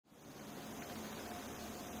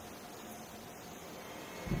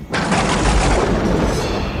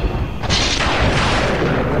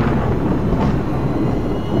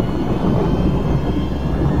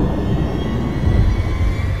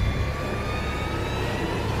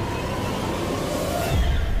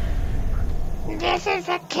This is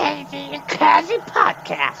a Katie and Cozy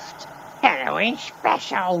podcast, Halloween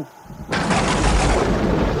special.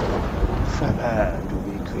 Prepared to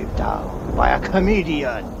be creeped out by a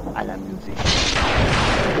comedian and a musician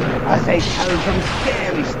as they tell some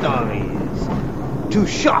scary stories to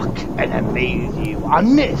shock and amaze you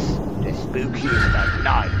on this, the spookiest of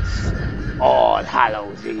nights, All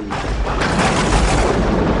Hallows Eve.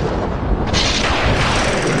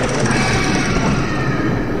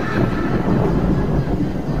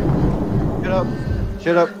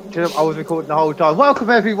 Shut up. I was recording the whole time. Welcome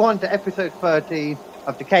everyone to episode 13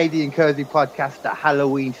 of the Katie and Cozy podcast, the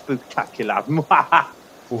Halloween Spooktacular.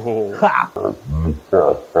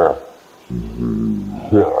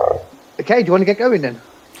 Okay, do you want to get going then?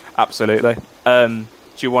 Absolutely. Do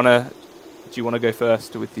you want to go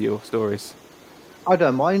first with your stories? I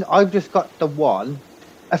don't mind. I've just got the one.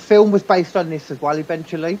 A film was based on this as well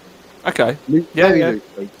eventually. Okay. Very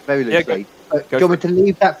loosely. Go Do you want me to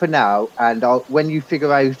leave that for now, and when you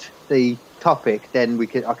figure out the topic, then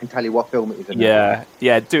I can tell you what film it is.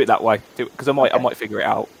 Yeah. Do it that way. Because I might figure it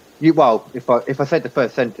out. If I said the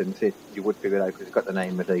first sentence, you would figure it out because it's got the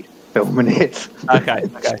name of the film in it. Okay,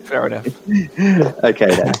 fair enough.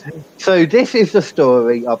 Okay then. So this is the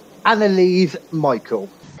story of Anneliese Michael.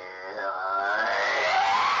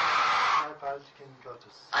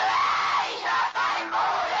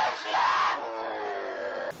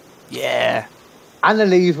 Yeah.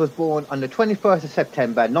 Anneliese was born on the 21st of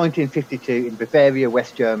September 1952 in Bavaria,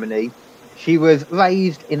 West Germany. She was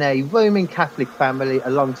raised in a Roman Catholic family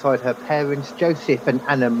alongside her parents, Joseph and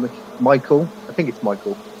Anna Michael. I think it's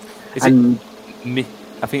Michael. I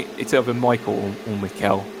think it's either Michael or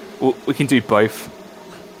Mikkel. We can do both.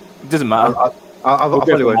 It doesn't matter. I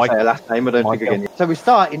probably won't say her last name. I don't think again. So we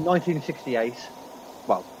start in 1968.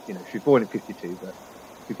 Well, she was born in 52, but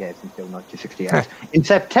who cares until 1968. In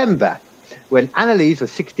September, when Anneliese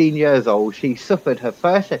was 16 years old, she suffered her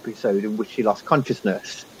first episode in which she lost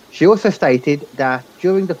consciousness. She also stated that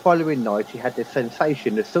during the following night, she had the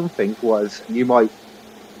sensation that something was, you might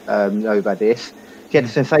know about this, she had the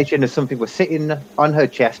sensation that something was sitting on her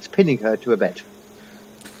chest, pinning her to a bed.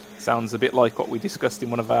 Sounds a bit like what we discussed in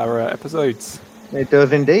one of our episodes. It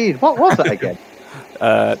does indeed. What was that again?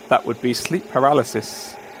 That would be sleep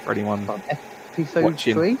paralysis for anyone Episode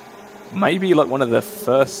watching. 3? Maybe like one of the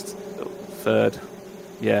third.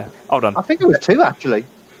 Yeah. Hold on. I think it was 2 actually.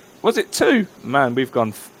 Was it 2? Man, we've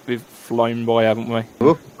flown by, haven't we?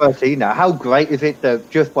 We're 13 now. How great is it that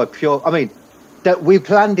just by pure... I mean, that we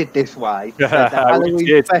planned it this way. That the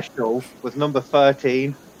Halloween special was number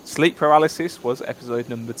 13. Sleep paralysis was episode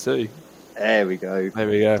number 2. There we go.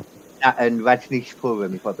 That and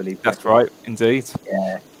Rajneeshpuram, if I believe. That's right, indeed.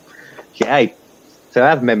 Yeah. So I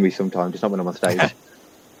have memories sometimes, just not when I'm on stage.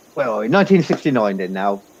 Well, in 1969 then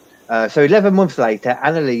now. So 11 months later,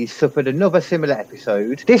 Anneliese suffered another similar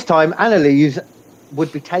episode. This time, Anneliese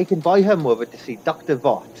would be taken by her mother to see Dr.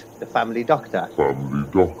 Vaught, the family doctor.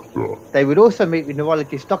 They would also meet with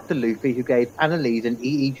neurologist Dr. Luffy, who gave Anneliese an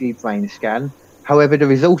EEG brain scan. However, the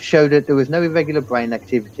results showed that there was no irregular brain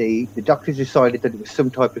activity. The doctors decided that it was some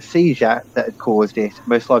type of seizure that had caused it,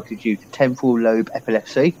 most likely due to temporal lobe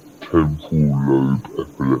epilepsy.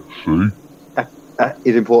 That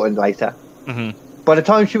is important later. Mm-hmm. By the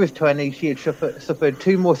time she was 20, she had suffered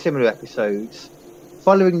 2 more similar episodes.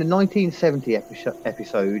 Following the 1970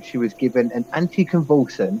 episode, she was given an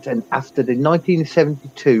anticonvulsant, and after the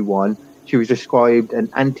 1972 one, she was prescribed an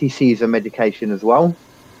anti-seizure medication as well.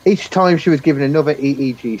 Each time she was given another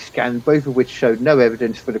EEG scan, both of which showed no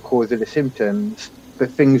evidence for the cause of the symptoms, but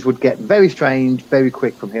things would get very strange very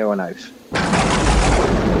quick from here on out.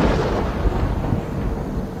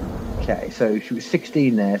 Okay, so she was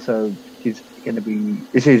 16 there, so she's going to be...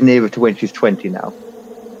 This is nearer to when she's 20 now.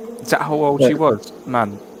 Is that how old she was?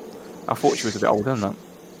 Man, I thought she was a bit older than that.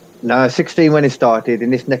 No, 16 when it started,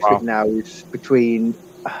 and this next bit now is between...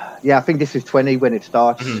 I think this is 20 when it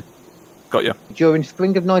starts. Mm-hmm. Got you. During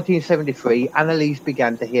spring of 1973, Anneliese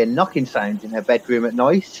began to hear knocking sounds in her bedroom at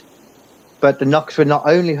night. But the knocks were not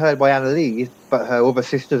only heard by Anneliese, but her other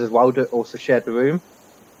sisters as well that also shared the room,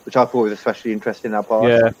 which I thought was especially interesting, that part.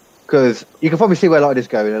 Yeah. Because you can probably see where a lot of this is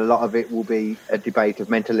going, and a lot of it will be a debate of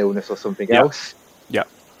mental illness or something else. Yeah.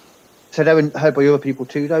 So they were heard by other people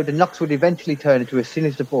too, though. The knocks would eventually turn into a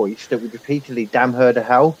sinister voice that would repeatedly damn her to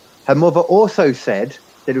hell. Her mother also said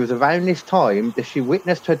that it was around this time that she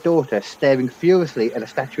witnessed her daughter staring furiously at a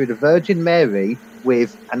statue of the Virgin Mary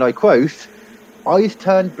with, and I quote, eyes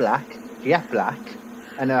turned black, jet black,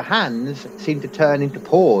 and her hands seemed to turn into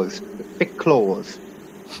paws with thick claws.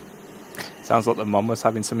 Sounds like the mum was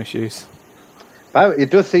having some issues. But it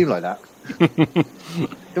does seem like that.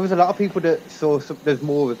 There was a lot of people that saw some. There's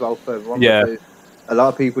more as well further on. Yeah. A lot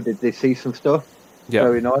of people did see some stuff Yeah.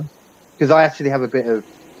 going on. Because I actually have a bit of.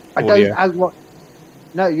 I Audio. don't outright.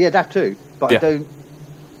 No, yeah, that too. But Yeah. I don't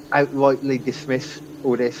outrightly dismiss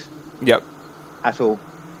all this Yep. at all.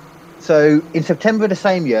 So, in September of the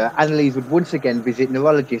same year, Annalise would once again visit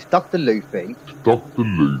neurologist Dr. Luffy.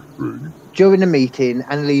 During the meeting,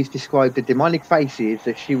 Annalise described the demonic faces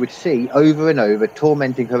that she would see over and over,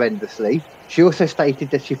 tormenting her endlessly. She also stated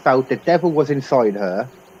that she felt the devil was inside her,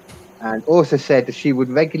 and also said that she would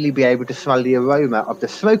regularly be able to smell the aroma of the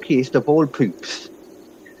smokiest of all poops.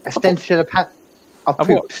 A stench of Of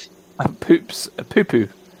what? poops. A poo-poo.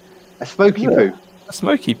 A smoky poo. A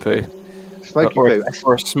smoky poo. Smoky or, poo.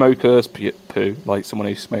 or a smoker's poo, like someone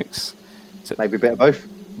who smokes. Maybe a bit of both.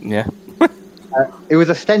 Yeah. It was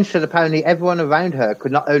a stench that apparently everyone around her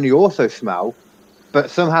could not only also smell, but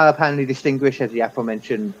somehow apparently distinguish as the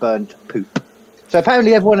aforementioned burnt poop. So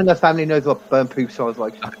apparently everyone in her family knows what burnt poop smells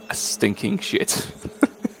like. A stinking shit.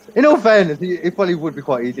 In all fairness, it probably would be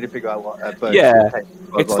quite easy to figure out what burnt Yeah. poop tastes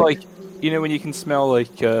It's like, you know, when you can smell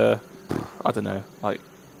like, I don't know, like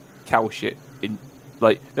cow shit in,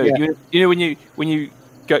 like, no, Yeah. you know when you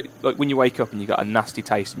go, like when you wake up and you got a nasty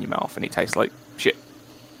taste in your mouth and it tastes like shit.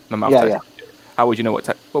 My mouth tastes like shit. How would you know what?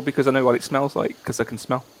 Well, because I know what it smells like because I can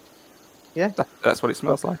smell. Yeah. That's what it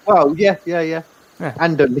smells like. Well, yeah. Yeah.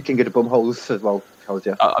 And licking at the bum holes as well, tells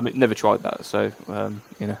you. I mean, never tried that, so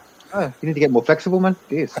you know. Oh, you need to get more flexible, man.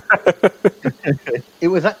 Jeez. It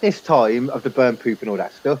was at this time of the burn poop and all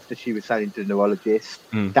that stuff that she was saying to the neurologist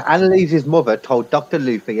that Annalise's mother told Dr.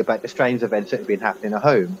 Luffy about the strange events that had been happening at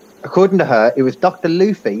home. According to her, it was Dr.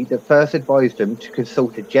 Luffy that first advised them to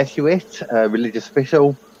consult a Jesuit, religious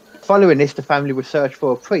official. Following this, the family would search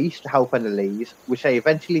for a priest to help Annalise, which they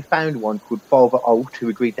eventually found one called Father Alt, who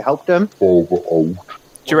agreed to help them. Do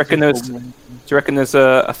you reckon there's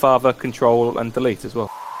a father control and delete as well?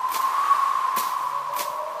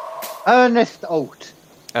 Ernest Alt.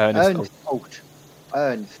 Ernest Alt.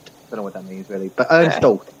 Ernst. Don't know what that means really, but Ernst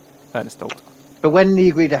Alt. Ernest Alt. But when he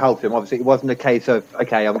agreed to help him, obviously it wasn't a case of,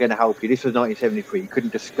 okay, I'm going to help you. This was 1973. You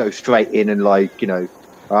couldn't just go straight in and like, you know,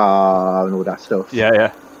 and all that stuff.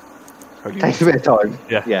 Yeah. Takes a bit of time.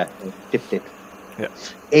 Yeah. Dip. Yeah.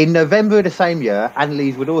 In November of the same year,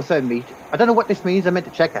 Annalise would also meet. I don't know what this means. I meant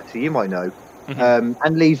to check actually. You might know.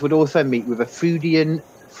 Annalise would also meet with a Freudian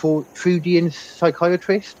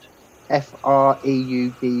psychiatrist.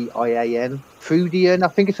 Freudian. Freudian. I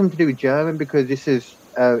think it's something to do with German because this is.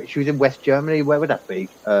 She was in West Germany. Where would that be?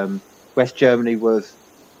 West Germany was.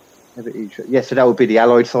 Yeah, so that would be the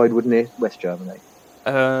Allied side, wouldn't it? West Germany.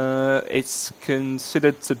 It's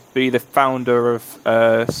considered to be the founder of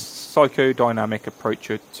a psychodynamic approach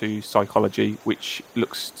to psychology, which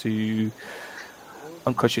looks to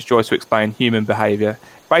unconscious choice to explain human behaviour.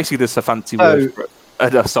 Basically, there's a fancy word for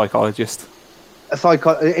a psychologist.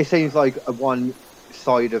 It seems like one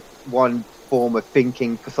form of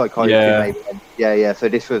thinking for psychology. Yeah. Maybe. Yeah. So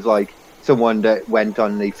this was like someone that went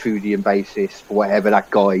on the Freudian basis for whatever that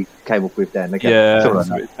guy came up with then.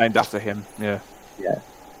 It's named after him. Yeah.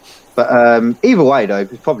 But either way, though,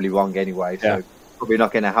 it's probably wrong anyway. So probably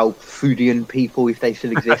not going to help Freudian people if they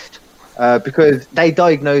still exist, because they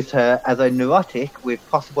diagnosed her as a neurotic with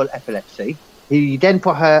possible epilepsy. He then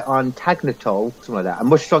put her on Tagnitol, something like that, a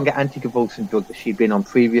much stronger anticonvulsant drug that she'd been on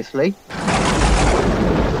previously.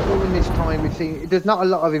 During this time, there's not a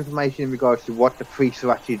lot of information in regards to what the priests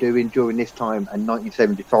were actually doing during this time and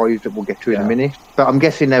 1975 that we'll get to in a minute. But I'm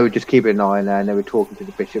guessing they were just keeping an eye on her and they were talking to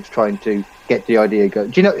the bishops, trying to get the idea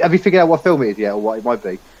going. Do you know? Have you figured out what film it is yet, or what it might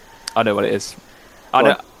be? I know what it is.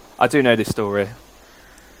 I do know this story,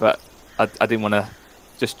 but I didn't want to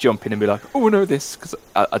just jump in and be like, "Oh, I know this," because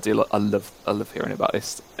I love hearing about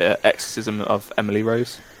this exorcism of Emily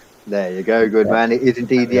Rose. There you go, good man. It is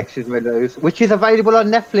indeed the Exorcism of Rose, which is available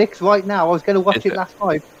on Netflix right now. I was going to watch it last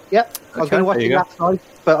night. Yep, I was going to watch it last night,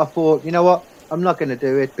 but I thought, you know what? I'm not going to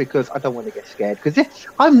do it because I don't want to get scared. Because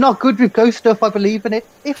I'm not good with ghost stuff. I believe in it.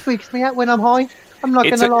 It freaks me out when I'm high. I'm not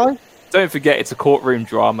going to lie. Don't forget, it's a courtroom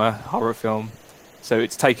drama horror film, so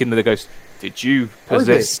it's taken the ghost. Did you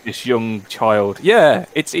possess this young child? Yeah,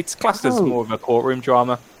 it's classed as more of a courtroom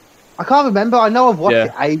drama. I can't remember. I know I've watched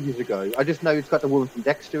it ages ago. I just know it's got the woman from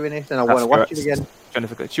Dexter in it, and I want to watch it again.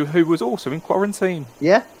 Jennifer Glitch, who was also in Quarantine.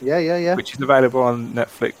 Yeah. Which is available on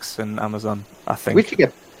Netflix and Amazon, I think.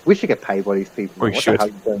 We should get paid by these people. We should. The hell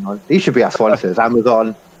is going on? These should be our sponsors.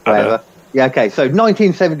 Amazon, whatever. Yeah. Okay. So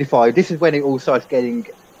 1975. This is when it all starts getting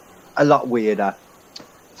a lot weirder.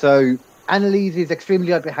 So Annalise's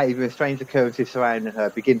extremely odd behaviour and strange occurrences surrounding her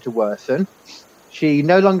begin to worsen. She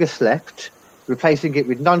no longer slept, replacing it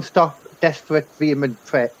with non-stop desperate, vehement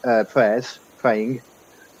praying.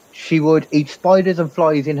 She would eat spiders and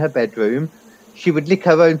flies in her bedroom. She would lick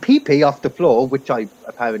her own pee-pee off the floor, which I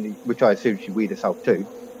assume she weed herself too.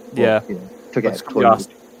 Yeah. Or, to get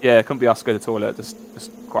couldn't be asked to go to the toilet.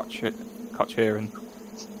 Just crotch here and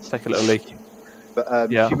take a little leak. But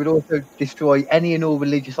she would also destroy any and all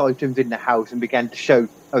religious items in the house and began to show.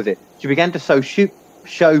 She began to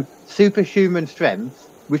show superhuman strength,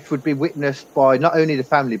 which would be witnessed by not only the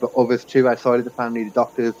family but others too outside of the family. The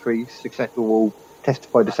doctors, priests, etc., all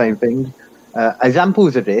testified the same thing.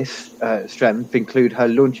 Examples of this strength include her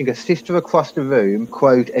launching her sister across the room,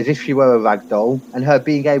 quote, as if she were a rag doll, and her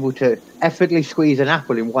being able to effortlessly squeeze an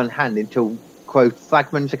apple in one hand until, quote,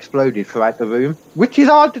 fragments exploded throughout the room, which is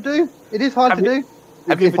hard to do. It is hard to do.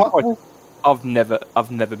 Have you ever tried? I've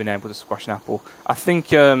never been able to squash an apple. I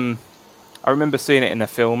think I remember seeing it in a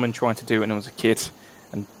film and trying to do it when I was a kid,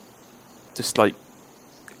 and just like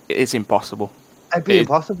it's impossible. It'd be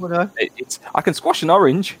impossible, no? I can squash an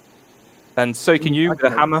orange, and so can you with a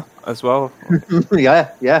hammer as well.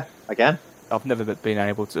 yeah, I can. I've never been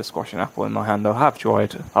able to squash an apple in my hand. I have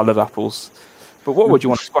tried. I love apples. But what would you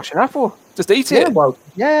want to squash an apple? Just eat it?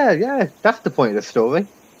 Yeah. That's the point of the story.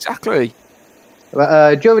 Exactly.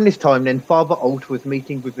 During this time, then, Father Alt was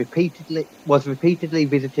repeatedly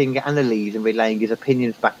visiting Anneliese and relaying his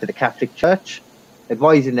opinions back to the Catholic Church,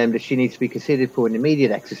 advising them that she needs to be considered for an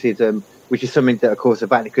immediate exorcism, which is something that, of course, the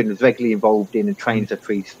Vatican is regularly involved in and trains the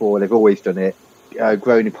priests for. They've always done it.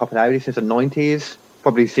 Grown in popularity since the 90s,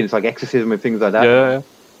 probably since like exorcism and things like that. Yeah.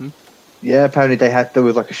 Yeah, apparently there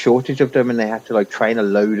was like a shortage of them, and they had to like train a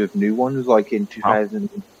load of new ones, like in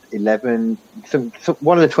 2011,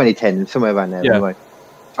 one of the 2010s, somewhere around there. Anyway,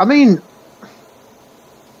 I mean,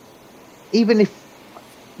 even if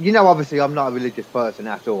obviously I'm not a religious person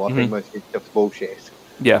at all. I think most of this stuff's bullshit.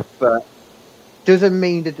 Yeah, but doesn't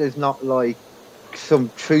mean that there's not like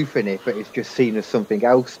some truth in it, but it's just seen as something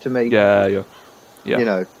else to me. Yeah.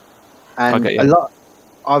 And a lot.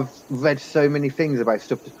 I've read so many things about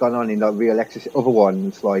stuff that's gone on in like real exorcism, other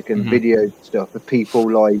ones like and video stuff of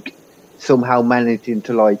people like somehow managing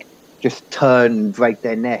to like just turn and break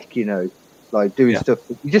their neck, like doing stuff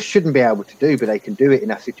that you just shouldn't be able to do, but they can do it in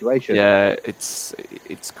that situation. Yeah, it's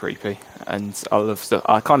creepy, and I love stuff.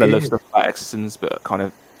 I kind of love stuff about exorcisms, but it kind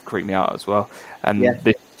of creep me out as well. And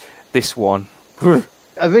this one.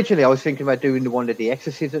 Originally, I was thinking about doing the one that the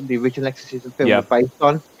original Exorcism film was based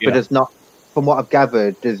on, but there's not. From what I've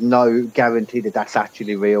gathered, there's no guarantee that that's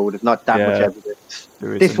actually real. There's not that much evidence.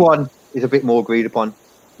 This one is a bit more agreed upon.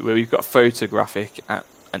 Well, we've got photographic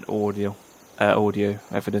and audio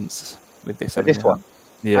evidence with this. This one,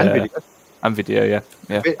 and video, yeah.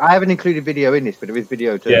 I haven't included video in this, but there is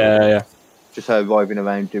video too. Yeah. Just her driving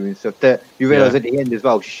around doing stuff. That you realise at the end as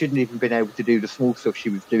well, she shouldn't even been able to do the small stuff she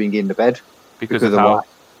was doing in the bed because of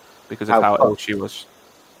how old she was.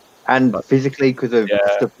 And physically, because of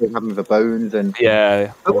stuff they having with the bones and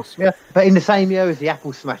but in the same year as the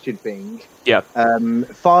apple smashing thing,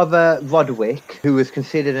 Father Roderick, who was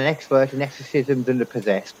considered an expert in exorcisms and the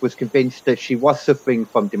possessed, was convinced that she was suffering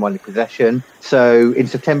from demonic possession. So, in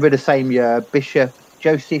September of the same year, Bishop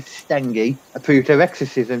Joseph Stange approved her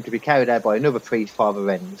exorcism to be carried out by another priest, Father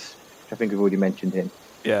Renz. I think we've already mentioned him.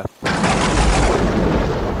 Yeah.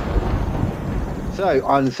 So,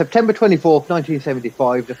 on September 24th,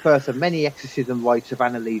 1975, the first of many exorcism rites of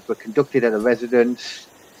Anneliese were conducted at a residence.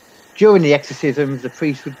 During the exorcisms, the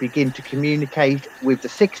priest would begin to communicate with the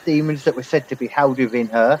 6 demons that were said to be held within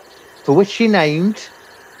her, for which she named.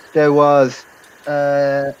 There was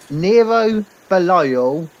Nero,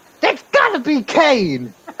 Belial. That's gotta be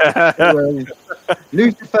Cain!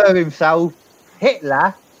 Lucifer himself,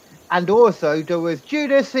 Hitler, and also there was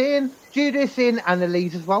Judas in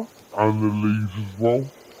Anneliese as well. I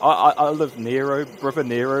love Nero. Brother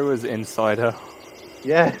Nero is inside her.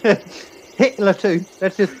 Yeah, Hitler too.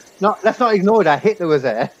 Let's not ignore that Hitler was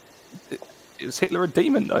there. Was Hitler a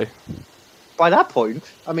demon though? By that point,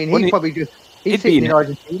 I mean, he's sitting in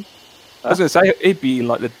Argentina. I was going to say he'd be in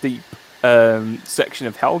like the deep section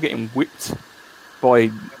of hell, getting whipped by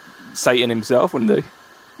Satan himself, wouldn't he?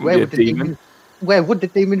 Where would the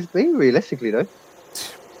demons be realistically though?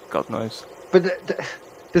 God knows. But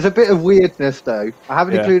there's a bit of weirdness, though. I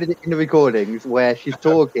haven't included it in the recordings where she's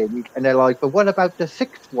talking, and they're like, but what about the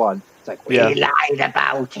 6th one? It's like, we lied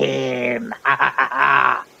about him.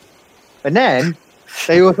 And then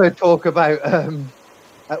they also talk about,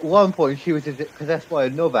 at one point, she was possessed by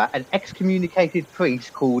an excommunicated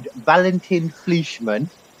priest called Valentin Fleischmann.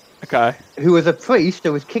 Okay. Who was a priest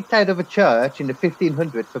that was kicked out of a church in the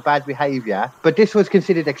 1500s for bad behaviour. But this was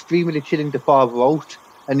considered extremely chilling to Father Alt.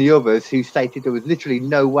 and the others who stated there was literally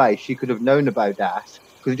no way she could have known about that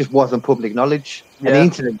because it just wasn't public knowledge. And the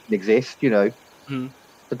internet didn't exist,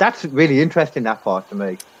 But that's really interesting, that part to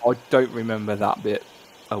me. I don't remember that bit,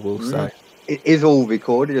 I will say. It is all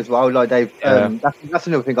recorded as well. Like they've, that's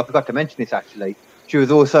another thing I forgot to mention this actually. She was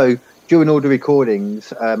also, during all the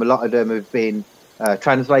recordings, a lot of them have been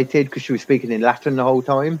translated because she was speaking in Latin the whole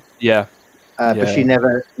time. Yeah. But she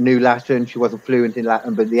never knew Latin. She wasn't fluent in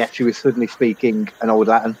Latin, but yet she was suddenly speaking an old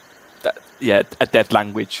Latin. A dead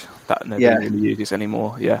language that nobody really uses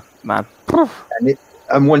anymore. Yeah, man.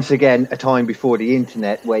 And once again, a time before the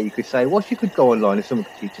internet where you could say, well, she could go online and someone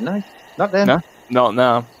could teach her. No, not then. No, not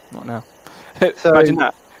now. Not now. So, imagine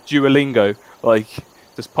that. Duolingo,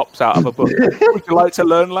 just pops out of a book. Would you like to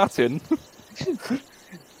learn Latin?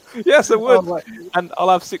 Yes, I would. Oh, and I'll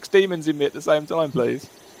have 6 demons in me at the same time, please.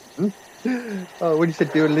 Oh, when you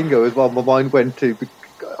said Duolingo as well, my mind went to,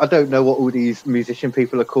 I don't know what all these musician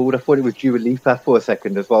people are called. I thought it was Dua Lipa for a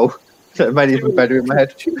second as well. So it made it even better in my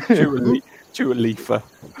head. Dua Lipa.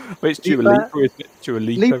 Well, it's Dua Lipa, isn't it? Dua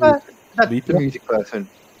Lipa. Lipa? That's the music person.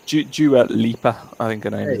 Dua Lipa, I think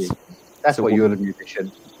her name is. That's what you're the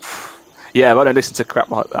musician. Yeah, but I don't listen to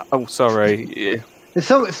crap like that. Oh, sorry. Yeah.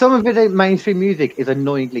 Some of it mainstream music is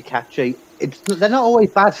annoyingly catchy. They're not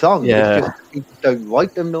always bad songs. Yeah. It's just people don't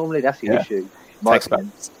write them normally. That's the issue.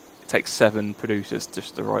 It takes 7 producers,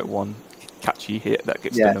 just the right one catchy hit that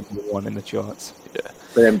gets the number 1 in the charts. Yeah.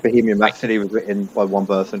 But then Bohemian Rhapsody was written by one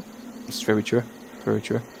person. It's very true. Very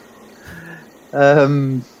true.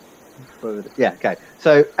 Okay.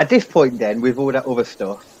 So at this point, then, with all that other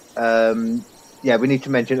stuff, we need to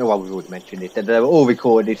mention. Oh, well, we've already mentioned it. That they were all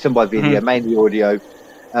recorded, some by video, mainly audio.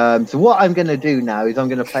 So what I'm going to do now is I'm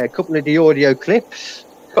going to play a couple of the audio clips.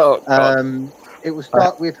 It will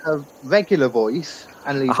start with her regular voice,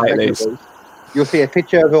 Annalise's regular voice. You'll see a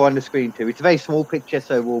picture of her on the screen too. It's a very small picture,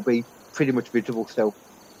 so it will be pretty much visible still.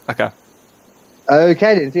 Okay.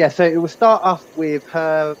 Okay, then. Yeah, so it will start off with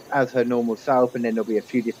her as her normal self, and then there'll be a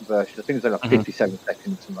few different versions. I think it's like 57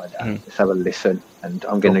 seconds, something like that. Let's have a listen, and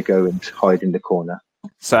I'm going to go and hide in the corner.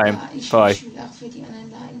 Same. Bye.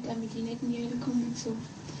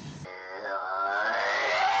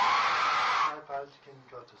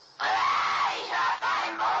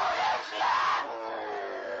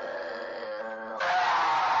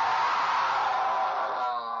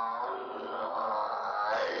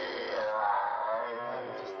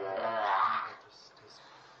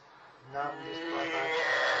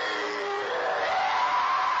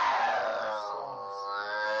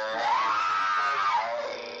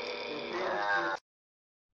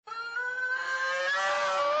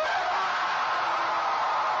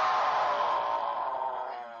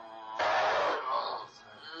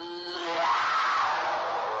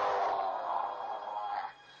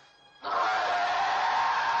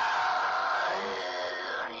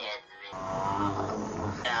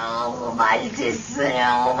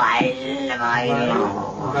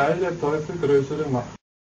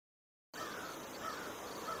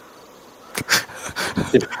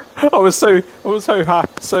 I was so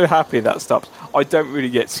happy that stopped. I don't really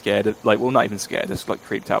get scared of, not even scared, just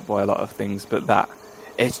creeped out by a lot of things, but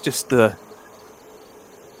it's just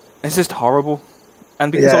horrible.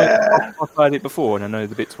 And because I've heard it before, and I know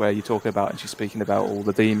the bits where you talk about, and she's speaking about all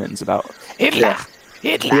the demons, about Hitler. Yeah.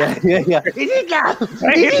 Hitler.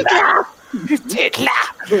 I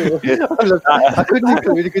couldn't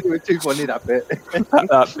do it because it was too funny, that bit.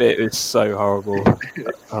 That bit is so horrible.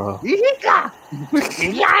 Hitler! We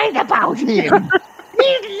lied about him!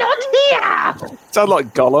 He's not here! Sound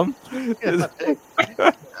like Gollum.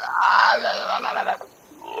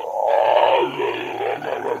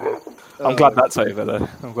 I'm glad that's over, though.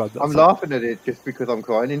 I'm laughing at it just because I'm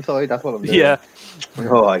crying inside. That's what I'm doing. Yeah.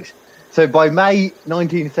 All right. So by May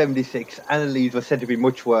 1976, Annalise was said to be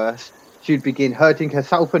much worse. She'd begin hurting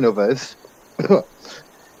herself and others,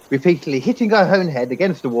 repeatedly hitting her own head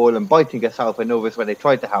against the wall and biting herself and others when they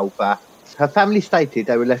tried to help her. Her family stated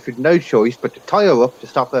they were left with no choice but to tie her up to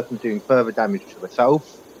stop her from doing further damage to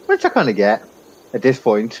herself, which I kind of get at this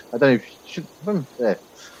point. I don't know if she should...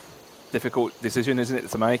 Difficult decision, isn't it,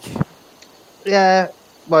 to make? Yeah,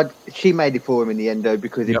 but she made it for him in the end, though,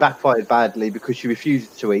 because it backfired badly because she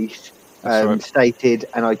refused to eat. Stated,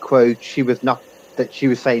 and I quote, she was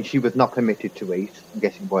saying she was not permitted to eat. I'm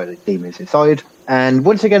guessing by the demons inside. And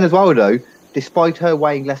once again as well, though, despite her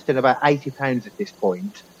weighing less than about 80 pounds at this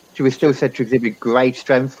point, she was still said to exhibit great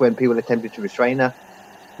strength when people attempted to restrain her,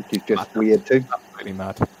 which is just weird too. That's pretty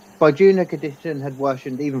mad. By June, her condition had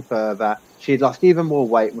worsened even further. She had lost even more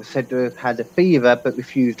weight and was said to have had a fever but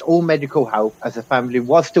refused all medical help as her family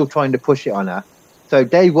was still trying to push it on her. So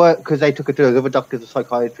they were, because they took her to those other doctors or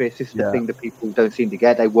psychiatrists. This is the thing that people don't seem to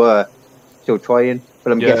get. They were still trying,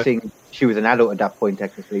 but I'm guessing she was an adult at that point,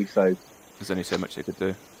 technically. So there's only so much they could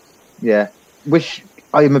do. Yeah, which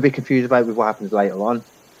I am a bit confused about with what happens later on.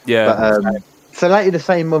 Yeah. But, so later the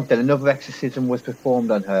same month, then another exorcism was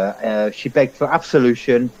performed on her. She begged for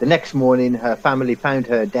absolution. The next morning, her family found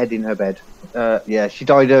her dead in her bed. She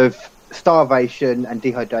died of starvation and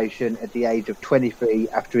dehydration at the age of 23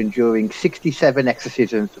 after enduring 67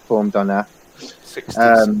 exorcisms performed on her.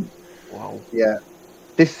 67. Wow. Yeah.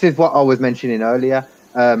 This is what I was mentioning earlier.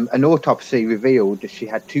 An autopsy revealed that she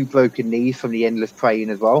had 2 broken knees from the endless praying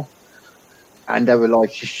as well. And they were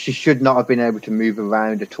like, she should not have been able to move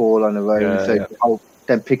around at all on her own.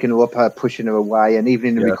 Them picking her up, her pushing her away. And even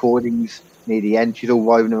in the recordings near the end, she's all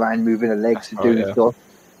roving around, moving her legs and doing stuff.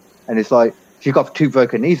 And it's like, she's got 2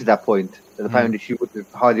 broken knees at that point that apparently she would have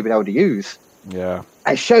hardly been able to use. Yeah.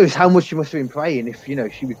 It shows how much she must have been praying if, she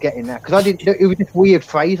was getting that. Because I didn't know, it was this weird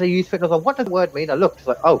phrase I used for it. And I was like, what does the word mean? I looked, it's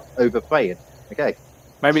like, oh, over praying. Okay.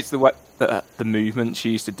 Maybe it's the movement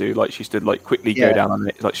she used to do. Like, she used to, like, quickly go down on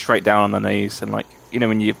it, like, straight down on her knees. And, like,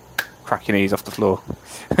 when you crack your knees off the floor.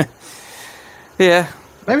 Yeah.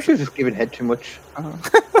 Maybe she was just giving head too much.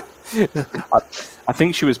 I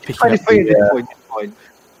think she was picking up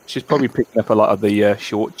she's probably picking up a lot of the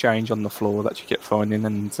short change on the floor that she kept finding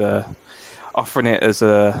and offering it as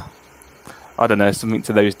something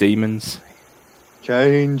to those demons.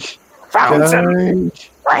 Change. Found some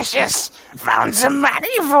precious. Found some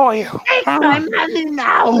money for you. Take my money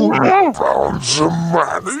now. Found some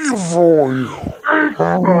money for you. Take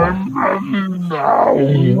my money now.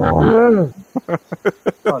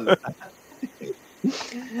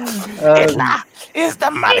 Hitler is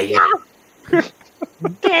the money.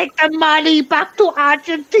 Take the money back to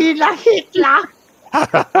Argentina, Hitler.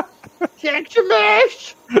 Thanks,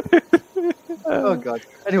 Oh god.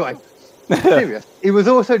 Anyway, serious. It was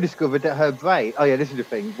also discovered that her brain. Oh yeah, this is the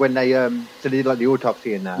thing. When they did like the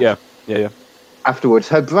autopsy and that. Yeah. Afterwards,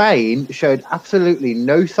 her brain showed absolutely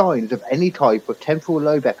no signs of any type of temporal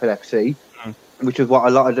lobe epilepsy, which is what a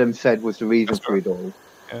lot of them said was the reason for it all.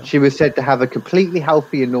 Yeah. She was said to have a completely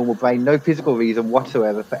healthy and normal brain, no physical reason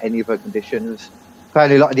whatsoever for any of her conditions.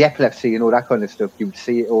 Apparently, a lot of the epilepsy and all that kind of stuff, you would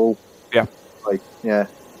see it all. Yeah.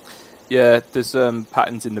 Yeah, there's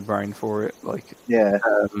patterns in the brain for it. Like, I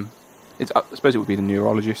suppose it would be the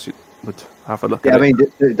neurologist who would have a look at it. Yeah, I mean,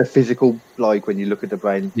 the physical, like, when you look at the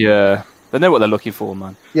brain. Yeah, they know what they're looking for,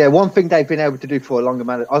 man. Yeah, one thing they've been able to do for a long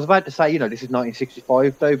amount of... I was about to say, this is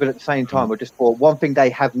 1965, though, but at the same time, I just thought one thing they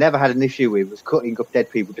have never had an issue with was cutting up dead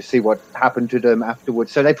people to see what happened to them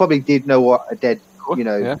afterwards. So they probably did know what a dead,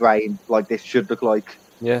 brain like this should look like.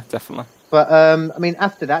 Yeah, definitely. But,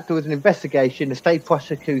 after that, there was an investigation. The state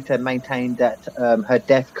prosecutor maintained that her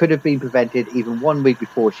death could have been prevented even 1 week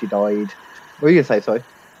before she died. What were you going to say, sorry?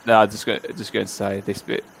 No, I'm just going to say this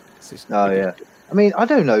bit. Yeah. I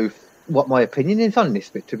don't know what my opinion is on this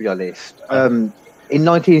bit, to be honest. In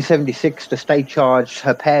 1976, the state charged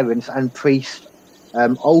her parents and priest,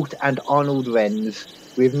 Alt and Arnold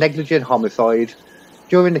Renz, with negligent homicide.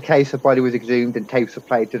 During the case, her body was exhumed and tapes were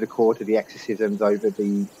played to the court of the exorcisms over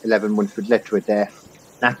the 11 months which led to her death.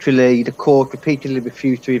 Naturally, the court repeatedly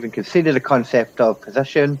refused to even consider the concept of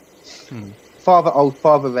possession. Father Alt,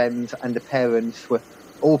 Father Renz, and the parents were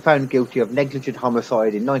all found guilty of negligent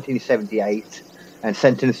homicide in 1978 and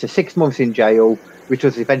sentenced to 6 months in jail, which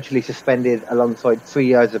was eventually suspended alongside 3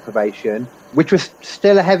 years of probation, which was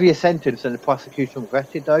still a heavier sentence than the prosecution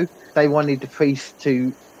requested, though. They wanted the priest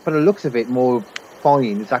to, for the looks of it, more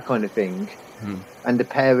fines, that kind of thing, and the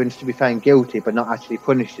parents to be found guilty but not actually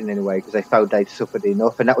punished in any way because they felt they'd suffered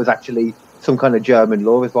enough, and that was actually some kind of German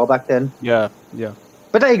law as well back then. Yeah.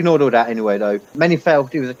 But they ignored all that anyway, though. Many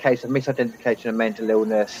felt it was a case of misidentification of mental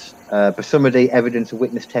illness, but some of the evidence of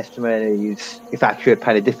witness testimonies, if accurate,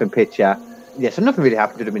 paint a different picture. Yeah, so nothing really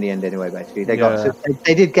happened to them in the end anyway, basically. They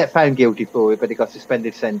did get found guilty for it, but they got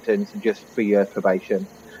suspended sentence and just 3 years probation.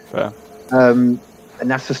 Fair. And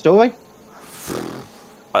that's the story.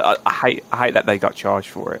 I hate that they got charged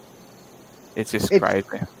for it. It's just crazy.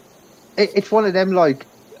 It's one of them, like,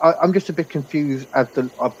 I'm just a bit confused of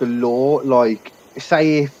the law. Like,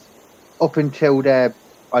 say if up until they're,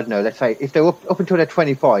 I don't know, let's say if they're up until they're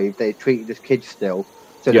 25, they're treated as kids still.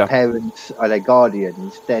 So the parents are their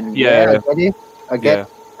guardians. Then I get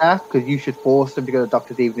that, because you should force them to go to the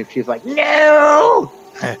doctors even if she's like, no,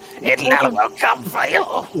 Hitler will come for you.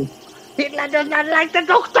 Hitler does not like the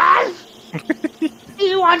doctors.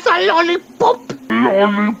 He wants a lollipop.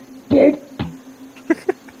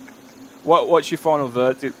 What's your final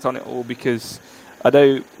verdict on it all? Because I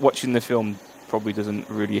know watching the film probably doesn't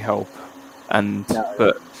really help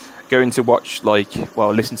But going to watch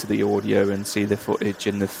listen to the audio and see the footage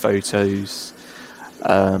and the photos,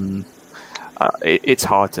 it's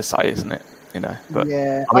hard to say, isn't it? But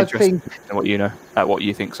yeah, I'm interested in what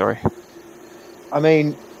you think. Sorry. I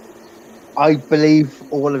mean, I believe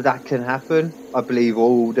all of that can happen. I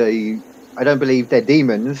don't believe they're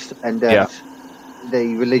demons and that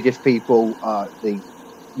the religious people are the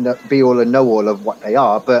be all and know all of what they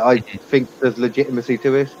are, but I think there's legitimacy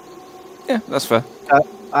to it. Yeah, that's fair.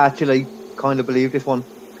 I actually kind of believe this one.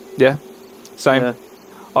 Yeah, same. Yeah.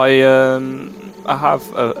 I have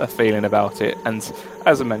a feeling about it, and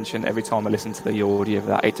as I mentioned, every time I listen to the audio of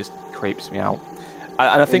that, it just creeps me out.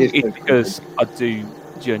 And I think it's because I do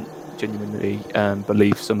genuinely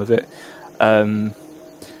believe some of it.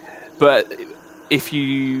 But if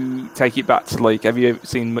you take it back to have you ever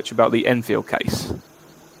seen much about the Enfield case,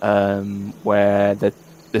 where the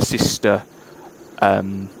sister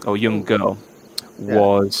or young girl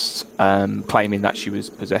was claiming that she was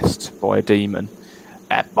possessed by a demon,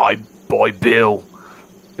 by Bill.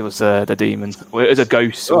 It was the demon. It was a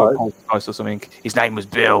ghost or a poltergeist or something. His name was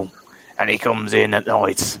Bill, and he comes in at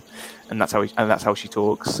night, and that's how she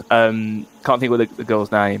talks. Can't think of the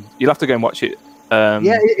girl's name. You'll have to go and watch it.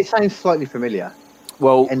 It sounds slightly familiar.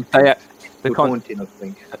 Well, Enfield Haunting, I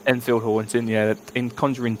think. Enfield Haunting, yeah. In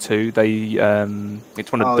Conjuring 2,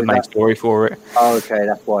 it's one of the main story for it. Oh, okay,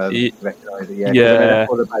 that's why I recognise it. Yeah. Yeah.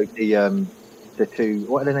 What about the two?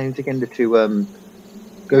 What are the names again? The two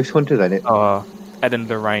ghost hunters in it. Ed and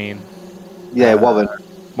Lorraine. Yeah, Warren.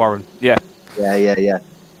 Warren. Yeah. Yeah.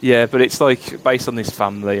 Yeah, but it's based on this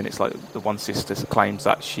family, and it's the one sister claims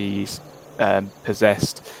that she's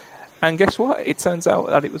possessed. And guess what? It turns out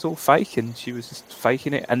that it was all fake, and she was just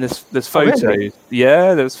faking it. And there's photos. Really?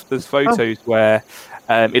 Yeah, there's photos where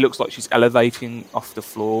it looks like she's elevating off the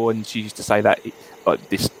floor, and she used to say that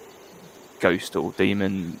this ghost or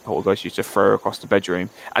demon poltergeist used to throw her across the bedroom,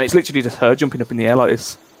 and it's literally just her jumping up in the air like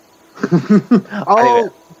this.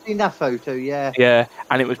 I've seen that photo. Yeah. Yeah,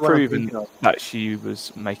 and it was proven that she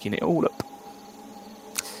was making it all up.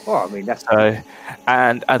 Well, I mean, that's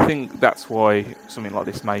and I think that's why something like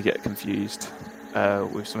this may get confused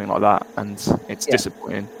with something like that, and it's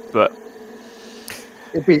disappointing. But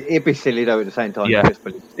it'd be silly though at the same time. Yeah, just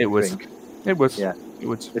believe it was. It would. Yeah, it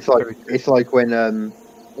would. It's like when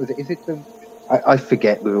I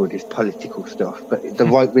forget with all this political stuff, but the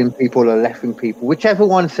right wing people or left wing people, whichever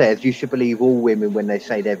one says you should believe all women when they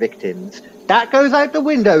say they're victims, that goes out the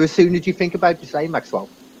window as soon as you think about the same, Maxwell.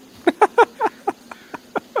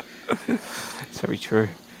 It's very true.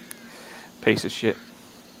 Piece of shit.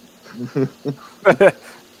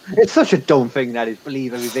 It's such a dumb thing that is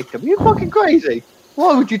believe every victim. You're fucking crazy.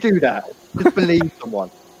 Why would you do that? Just believe someone.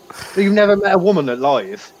 So you've never met a woman that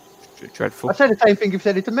lies. Dreadful. I say the same thing you've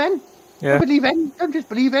said it to men. Yeah. Don't just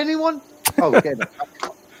believe anyone. Oh, okay.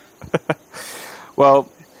 Well,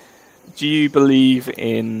 do you believe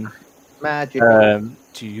in magic?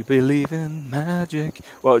 Do you believe in magic?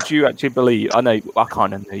 Well, do you actually believe? I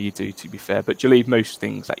kind of know you do, to be fair, but do you believe most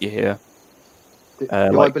things that you hear? Do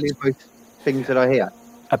I believe most things that I hear?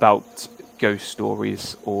 About ghost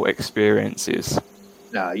stories or experiences?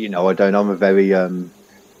 No, I don't. I'm a very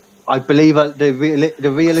I believe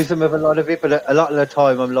the realism of a lot of it, but a lot of the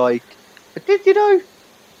time I'm like, but did you know?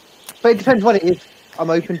 But it depends what it is. I'm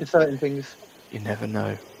open to certain things. You never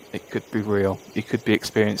know. It could be real. You could be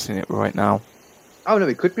experiencing it right now. Oh no,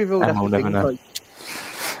 it could be real. And we'll never know.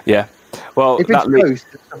 Yeah. Well, if it's ghosts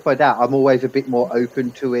and stuff like that, I'm always a bit more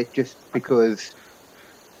open to it, just because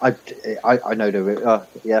I know the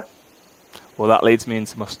yeah. Well, that leads me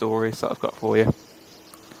into my stories that I've got for you.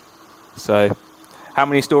 So, how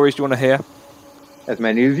many stories do you want to hear? As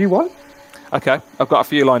many as you want. Okay, I've got a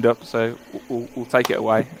few lined up, so we'll take it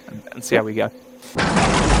away and see how we go.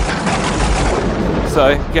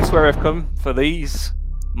 So, guess where I've come for these?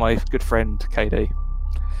 My good friend, KD.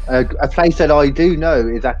 A place that I do know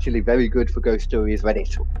is actually very good for ghost stories,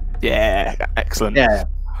 Reddit. Yeah, excellent. Yeah.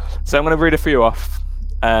 So I'm going to read a few off,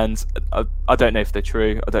 and I don't know if they're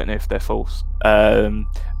true. I don't know if they're false.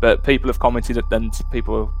 But people have commented and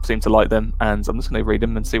people seem to like them, and I'm just going to read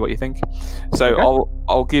them and see what you think. So okay.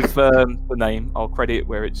 I'll give the name. I'll credit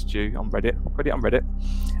where it's due on Reddit. Credit on Reddit.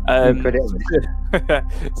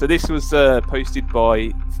 So this was posted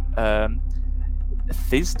by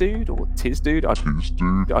Thizdude or Tizdude.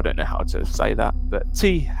 I don't know how to say that, but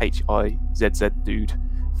THIZZ dude.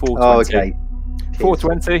 420. Oh, okay.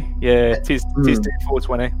 420. Yeah, Tizdude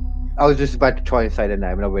 420. I was just about to try and say the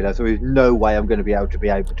name, and I realised there is no way I'm going to be able to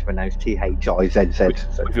pronounce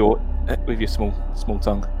THIZZ. With your small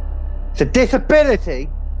tongue. It's a disability,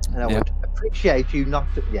 and I would appreciate you not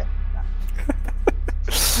to. Yeah.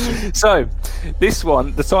 So,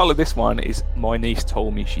 the title of this one is My Niece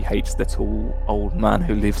Told Me She Hates the Tall Old Man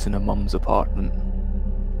Who Lives in Her Mum's Apartment.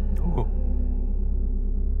 Ooh.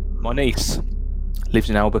 My niece lives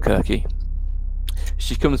in Albuquerque.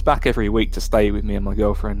 She comes back every week to stay with me and my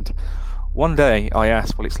girlfriend. One day, I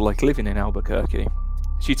ask what it's like living in Albuquerque.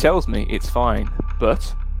 She tells me it's fine,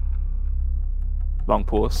 but... Long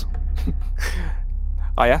pause.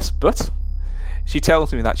 I ask, but... She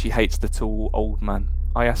tells me that she hates the tall old man.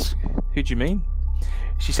 I ask, who do you mean?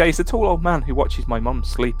 She says the tall old man who watches my mum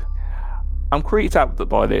sleep. I'm creeped out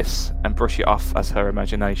by this and brush it off as her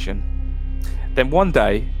imagination. Then one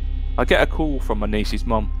day, I get a call from my niece's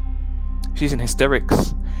mum. She's in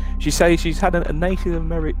hysterics. She says she's had a Native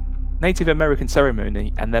American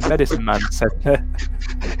ceremony and their medicine man said...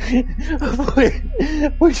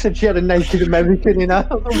 We said she had a Native American in her.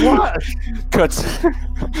 What? Cut.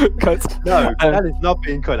 No, that is not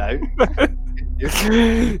being cut out.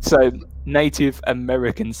 So, Native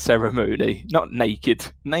American ceremony. Not naked.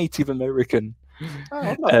 Native American.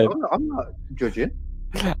 Oh, I'm not judging.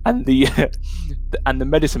 And the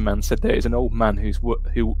medicine man said there is an old man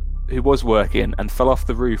who was working and fell off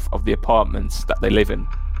the roof of the apartments that they live in.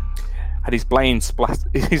 Had his brain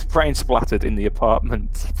splattered in the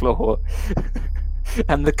apartment floor,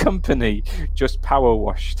 and the company just power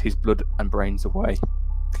washed his blood and brains away.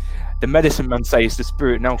 The medicine man says the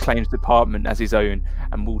spirit now claims the apartment as his own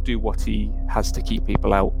and will do what he has to keep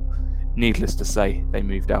people out. Needless to say, they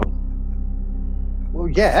moved out. Well,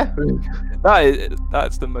 yeah.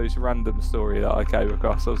 That's the most random story that I came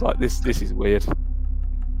across. I was like, this is weird.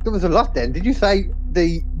 There was a lot then. Did you say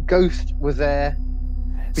the ghost was there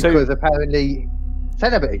because apparently... Say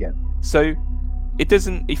that bit again. So, it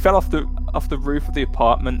doesn't... He fell off the roof of the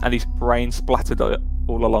apartment and his brain splattered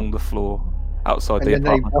all along the floor outside the apartment.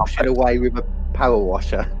 And then they washed it away with a power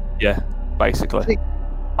washer. Yeah, basically.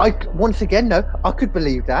 Once again, no, I could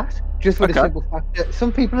believe that. Just for the simple fact that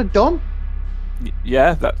some people are dumb.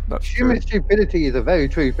 Yeah, that's Human true. stupidity is a very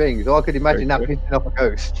true thing. So I could imagine that pissing off a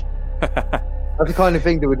ghost. That's the kind of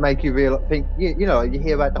thing that would make you think. You know, you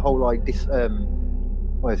hear about the whole like this.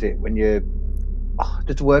 What is it when you?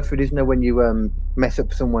 There's a word for it, isn't there? When you mess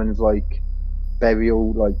up someone's like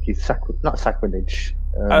burial, like you not sacrilege.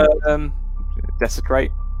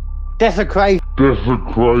 Desecrate. Desecrate.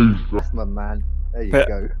 Desecrate. That's my man. There you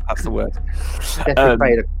go. That's the word.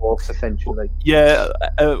 Desecrate a corpse, essentially. Yeah.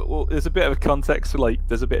 Well, there's a bit of context. Like,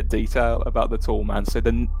 there's a bit of detail about the tall man. So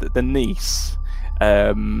the niece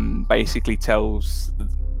basically tells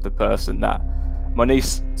the person that my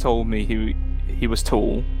niece told me he was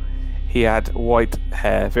tall. He had white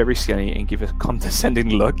hair, very skinny, and give a condescending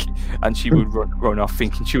look, and she would run off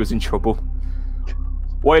thinking she was in trouble.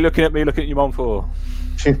 Why are you looking at me? Looking at your mum for?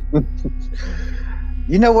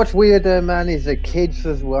 You know what's weird, man, is that kids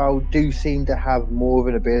as well do seem to have more of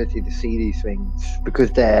an ability to see these things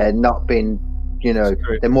because they're not been,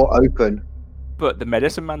 they're more open. But the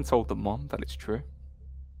medicine man told the mom that it's true.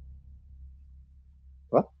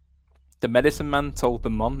 What? The medicine man told the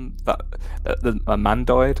mom that a man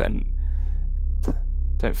died, and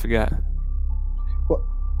don't forget. What?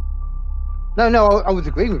 No, I was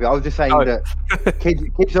agreeing with you. I was just saying that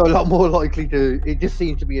kids are a lot more likely to. It just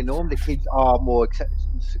seems to be a norm that kids are more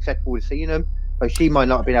susceptible to seeing them. But she might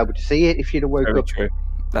not have been able to see it if she'd have woke up. True.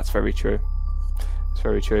 That's very true. It's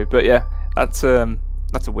very true. But yeah, that's a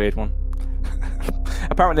weird one.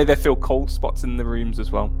 Apparently, they feel cold spots in the rooms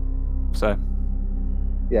as well. So.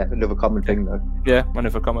 Yeah, another common thing though. Yeah,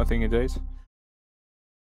 another common thing indeed. Do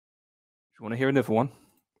you want to hear another one?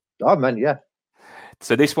 Oh man, yeah.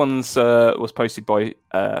 So this one's was posted by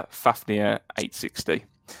Fafnir860,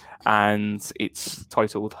 and it's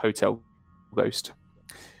titled Hotel Ghost.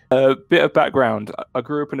 A bit of background. I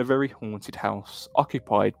grew up in a very haunted house,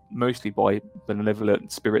 occupied mostly by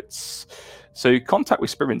benevolent spirits. So contact with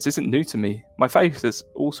spirits isn't new to me. My faith has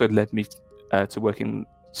also led me to working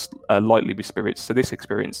lightly with spirits, so this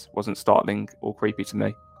experience wasn't startling or creepy to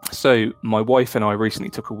me. So my wife and I recently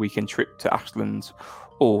took a weekend trip to Ashland,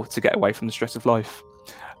 or to get away from the stress of life.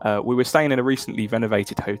 We were staying in a recently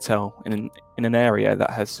renovated hotel in an area that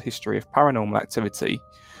has history of paranormal activity,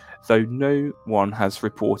 though no one has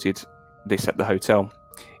reported this at the hotel.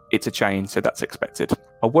 It's a chain, so that's expected.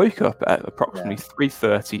 I woke up at approximately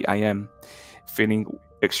 3:30 a.m. feeling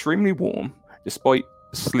extremely warm, despite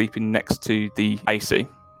sleeping next to the AC,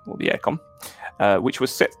 or the aircon, which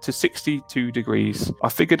was set to 62 degrees. I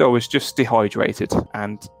figured I was just dehydrated,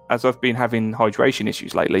 and as I've been having hydration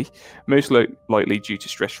issues lately, most likely due to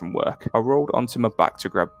stress from work, I rolled onto my back to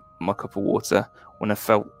grab my cup of water when I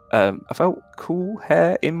felt cool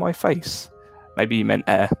hair in my face. Maybe you meant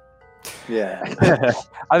air. Yeah.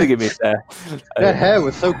 I think it missed there. Their hair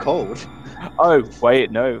was so cold. Oh,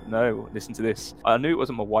 wait, no. Listen to this. I knew it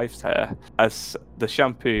wasn't my wife's hair, as the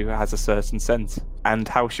shampoo has a certain scent, and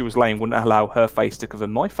how she was laying wouldn't allow her face to cover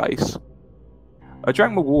my face. I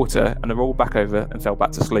drank my water and I rolled back over and fell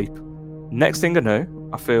back to sleep. Next thing I know,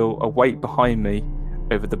 I feel a weight behind me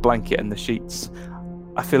over the blanket and the sheets.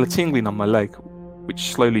 I feel a tingling on my leg,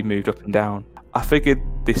 which slowly moved up and down. I figured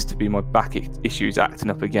this to be my back issues acting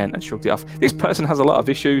up again and shrugged it off. This person has a lot of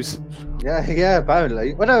issues. Yeah,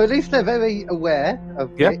 apparently. Well, no, at least they're very aware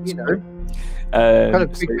of it, you know. Kind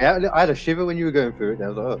of freaked me out. I had a shiver when you were going through it. I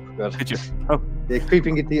was like, oh, God. Did you? Oh. Yeah,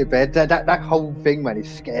 creeping into your bed. That whole thing, man, is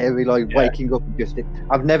scary. Like, waking up and just...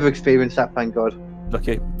 I've never experienced that, thank God.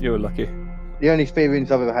 Lucky. You were lucky. The only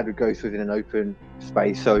experience I've ever had with ghosts was in an open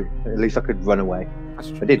space, so at least I could run away. I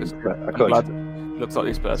didn't, but I could. Looks like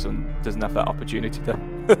this person doesn't have that opportunity though.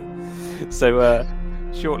 So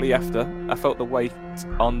shortly after, I felt the weight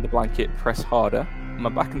on the blanket press harder.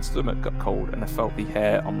 My back and stomach got cold and I felt the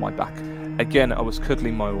hair on my back. Again, I was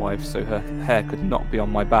cuddling my wife so her hair could not be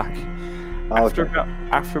on my back. After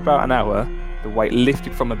about an hour, the weight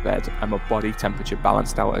lifted from my bed and my body temperature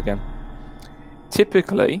balanced out again.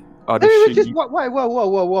 Typically, I'd assume...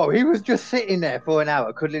 Whoa. He was just sitting there for an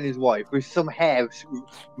hour cuddling his wife with some hair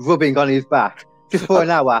rubbing on his back. Just for an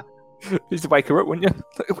hour. You used to wake her up, wouldn't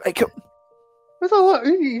you? Wake up. I was like, what?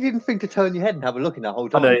 You didn't think to turn your head and have a look in that whole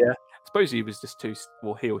time? I know, yeah. I suppose he was just too...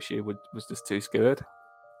 Well, he or she was just too scared.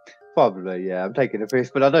 Probably, yeah. I'm taking a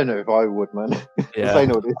piss, but I don't know if I would, man. Yeah.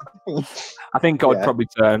 I think I'd probably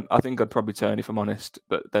turn. I think I'd probably turn if I'm honest,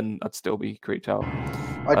 but then I'd still be creeped out.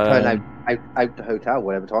 I'd turn out the hotel,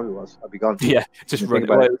 whatever time it was. I'd be gone. Yeah, just run.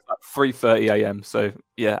 Well, it was like 3:30 a.m. So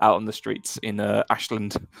yeah, out on the streets in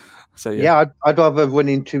Ashland. So yeah, I'd rather run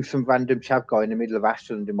into some random chap guy in the middle of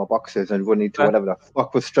Ashland in my boxers and run into whatever the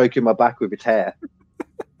fuck was stroking my back with its hair.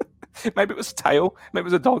 Maybe it was a tail. Maybe it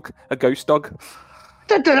was a dog, a ghost dog.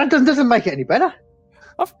 That doesn't make it any better.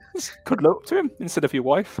 Could look up to him instead of your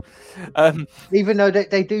wife. Even though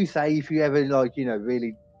they do say if you ever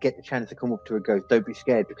really get the chance to come up to a ghost, don't be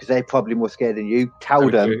scared because they're probably more scared than you. Tell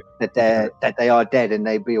them that they are dead and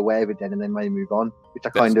they be aware of it then and they may move on. Which I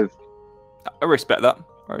respect that.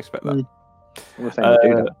 I'm not saying I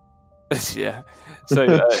do that. Yeah.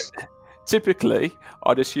 So typically,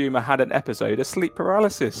 I'd assume I had an episode of sleep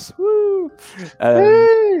paralysis. Woo!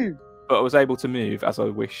 But I was able to move as I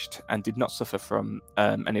wished and did not suffer from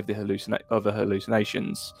any of the other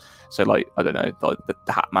hallucinations. So, like, I don't know, like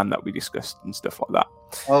the Hat Man that we discussed and stuff like that.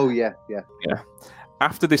 Oh, yeah.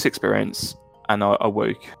 After this experience, and I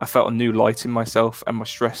awoke, I felt a new light in myself and my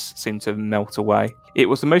stress seemed to melt away. It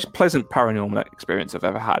was the most pleasant paranormal experience I've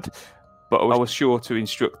ever had, but I was sure to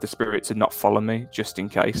instruct the spirit to not follow me, just in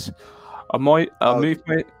case. I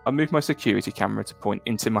moved my security camera to point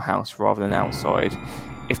into my house rather than outside.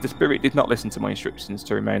 If the spirit did not listen to my instructions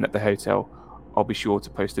to remain at the hotel, I'll be sure to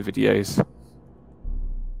post the videos.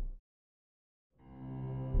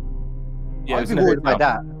 Yeah, I was worried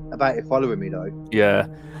about it following me though. Yeah,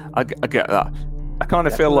 I get that. I kind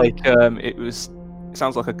of feel like it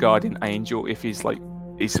sounds like a guardian angel if his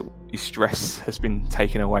stress has been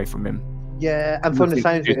taken away from him. Yeah, and from the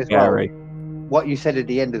sounds of it as well, what you said at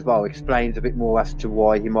the end as well explains a bit more as to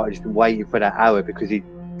why he might have just been waiting for that hour because he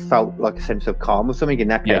felt like a sense of calm or something in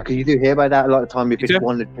that case. Because you do hear about that a lot of the time. If it's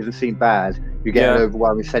one that doesn't seem bad, you get an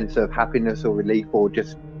overwhelming sense of happiness or relief or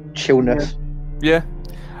just chillness. Yeah.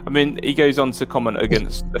 I mean, he goes on to comment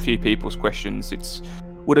against a few people's questions.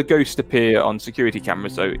 Would a ghost appear on security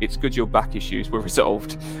cameras? So it's good your back issues were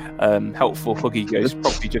resolved. Helpful huggy ghost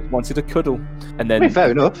probably just wanted a cuddle. And then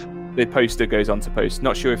fair enough. The poster goes on to post.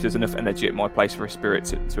 Not sure if there's enough energy at my place for a spirit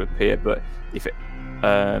to appear, but if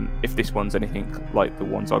this one's anything like the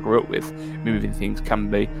ones I grew up with, moving things can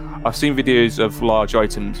be. I've seen videos of large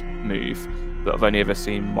items move, but I've only ever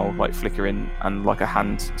seen mold light flickering and like a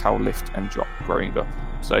hand towel lift and drop growing up.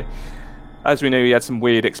 So, as we know, he had some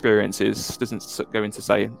weird experiences. Doesn't go into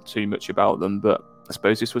say too much about them, but I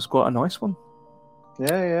suppose this was quite a nice one.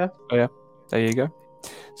 Yeah. Oh, yeah. There you go.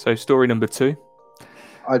 So, story number 2.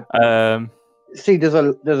 See, there's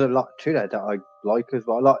a lot to that I like as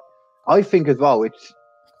well. Like, I think as well, it's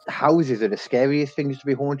houses are the scariest things to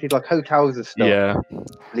be haunted. Like hotels and stuff. Yeah.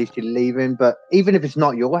 At least you're leaving, but even if it's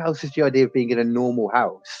not your house, it's the idea of being in a normal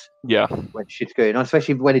house. Yeah. When shit's going on,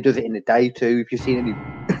 especially when it does it in the day too. If you've seen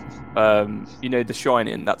any. The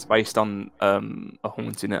Shining, that's based on a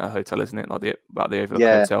haunting at a hotel, isn't it? Like about the Overlook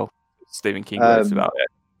Hotel. Stephen King wrote about it.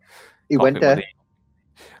 He went there.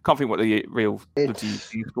 Can't think what the real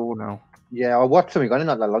is for now. Yeah, I watched something on it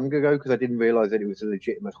not that long ago because I didn't realise that it was a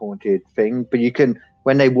legitimate haunted thing. But you can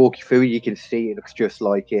when they walk you through, you can see it looks just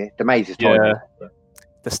like it. The maze is tiny.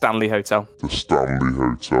 The Stanley Hotel. The Stanley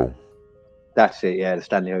Hotel. That's it. Yeah, the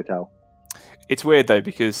Stanley Hotel. It's weird though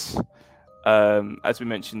because, as we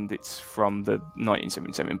mentioned, it's from the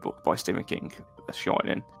 1977 book by Stephen King, The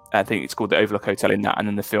Shining. I think it's called the Overlook Hotel in that, and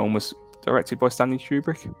then the film was directed by Stanley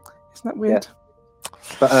Kubrick. Isn't that weird? Yeah.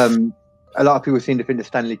 But a lot of people seem to think that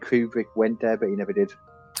Stanley Kubrick went there, but he never did.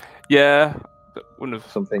 Yeah, but wouldn't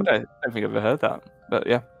have. Something. I don't think I've ever heard that. But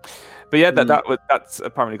yeah, that's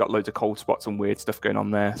apparently got loads of cold spots and weird stuff going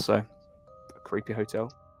on there. So, a creepy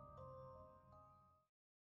hotel.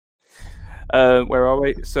 Where are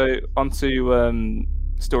we? So on to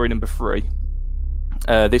story number 3.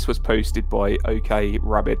 This was posted by OK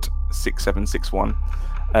Rabbit 6761,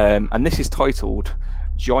 and this is titled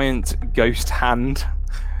 "Giant Ghost Hand."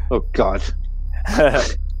 Oh God.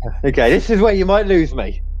 Okay, this is where you might lose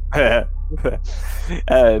me. In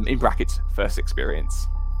brackets, first experience.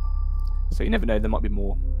 So you never know, there might be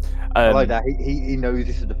more. I like that. He knows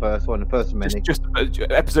this is the first one, the first of many. Just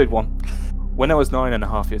episode 1. When I was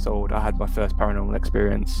 9.5 years old, I had my first paranormal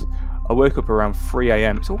experience. I woke up around 3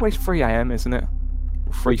 a.m. It's always 3 a.m., isn't it?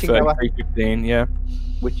 3:30, 3:15, yeah.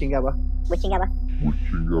 Witching hour.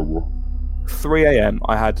 3 a.m.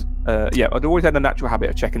 I had, I'd always had a natural habit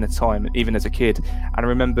of checking the time, even as a kid. And I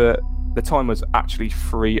remember the time was actually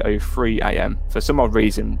 3:03 a.m. For some odd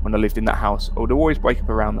reason, when I lived in that house, I would always wake up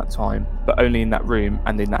around that time, but only in that room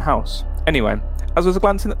and in that house. Anyway, as I was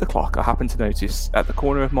glancing at the clock, I happened to notice at the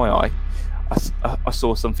corner of my eye, I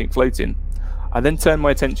saw something floating. I then turned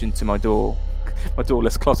my attention to my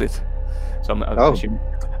doorless closet. So I'm assuming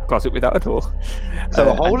a closet without a door. So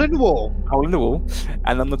a hole in the wall. Hole in the wall.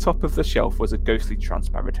 And on the top of the shelf was a ghostly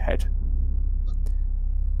transparent head.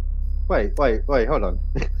 Wait, hold on.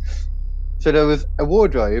 So there was a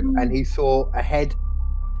wardrobe and he saw a head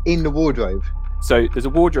in the wardrobe. So there's a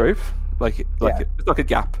wardrobe, it's like a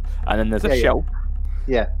gap, and then there's a shelf.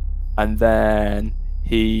 Yeah. And then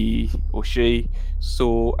he or she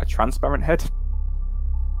saw a transparent head.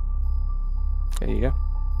 There you go.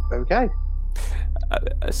 Okay.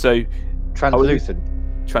 So translucent.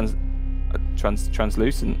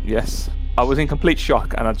 Translucent. Yes. I was in complete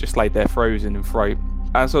shock, and I just laid there frozen in fright.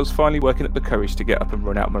 As I was finally working up the courage to get up and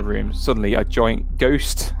run out of my room, suddenly a giant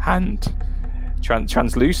ghost hand,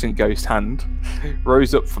 translucent ghost hand,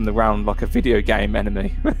 rose up from the ground like a video game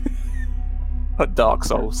enemy. Like Dark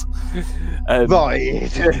Souls.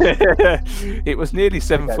 Right. It was nearly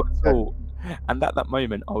 7 foot tall, and at that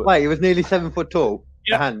moment, it was nearly 7 foot tall.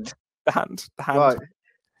 Yeah. The hand. Right.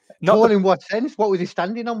 Tall in what sense? What was he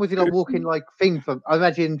standing on? Was he like walking like Thing from? I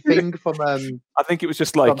imagine Thing from. I think it was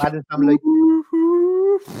just like. From Addams Family.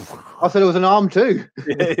 I thought it was an arm too.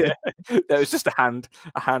 Yeah. There was just a hand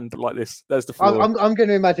like this. There's the floor. I'm going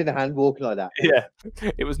to imagine a hand walking like that. Yeah.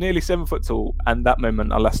 It was nearly 7 foot tall, and that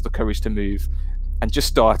moment I lost the courage to move, and just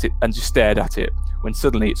stared at it. When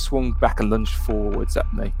suddenly it swung back and lunged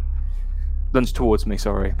towards me.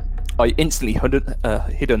 Sorry. I instantly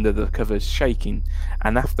hid under the covers, shaking,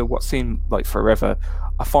 and after what seemed like forever,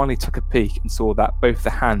 I finally took a peek and saw that both the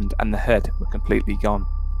hand and the head were completely gone.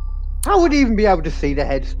 How would he even be able to see the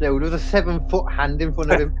head still? There was a 7 foot hand in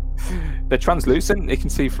front of him. They're translucent, you can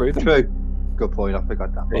see through them. True. Good point, I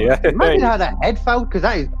forgot that part. Yeah. Imagine how that head felt, because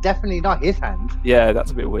that is definitely not his hand. Yeah, that's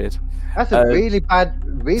a bit weird. That's a really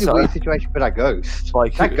weird situation for that ghost.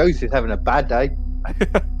 That ghost is having a bad day.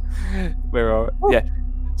 Yeah.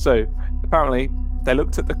 So apparently they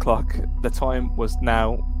looked at the clock. The time was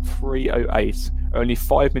now 3:08. Only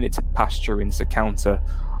 5 minutes had passed during this encounter.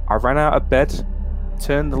 I ran out of bed,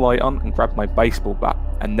 turned the light on, and grabbed my baseball bat,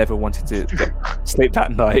 and never wanted to sleep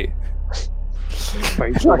that night.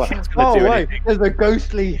 There's a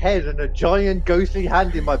ghostly head and a giant ghostly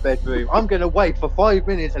hand in my bedroom. I'm going to wait for 5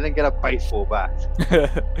 minutes and then get a baseball bat.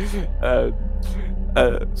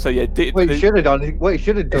 What he should have done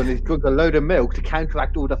is drunk a load of milk to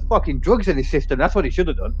counteract all the fucking drugs in his system. That's what he should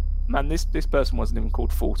have done. Man, this person wasn't even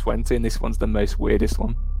called 420, and this one's the most weirdest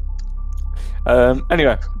one.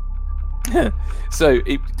 Anyway, so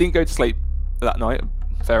he didn't go to sleep that night.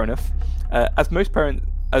 Fair enough. As most parents,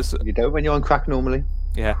 you don't when you're on crack normally.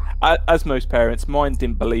 Yeah, as most parents, mine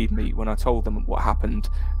didn't believe me when I told them what happened,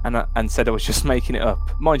 and said I was just making it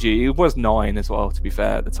up. Mind you, he was 9 as well, to be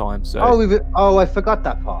fair, at the time. So I forgot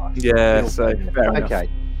that part. Yeah, so fair enough.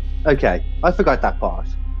 Okay, I forgot that part.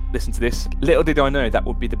 Listen to this. Little did I know that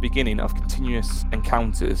would be the beginning of continuous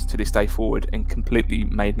encounters to this day forward, and completely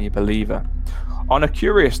made me a believer. On a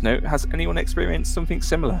curious note, has anyone experienced something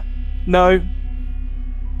similar? No.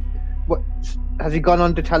 What? Has he gone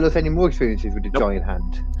on to tell us any more experiences with the giant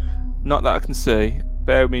hand? Not that I can see.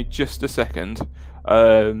 Bear with me just a second.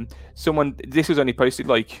 Someone, this was only posted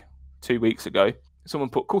like 2 weeks ago. Someone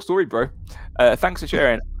put, "Cool story, bro. Thanks for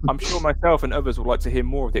sharing. I'm sure myself and others would like to hear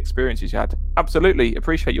more of the experiences you had." Absolutely,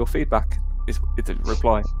 appreciate your feedback. Is a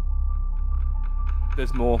reply.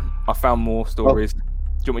 There's more. I found more stories. Do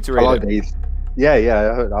you want me to read I like it? these. Yeah,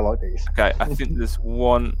 I like these. Okay, I think there's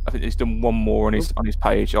one. I think he's done one more on his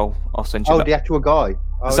page. I'll send you. Oh, that. the actual guy.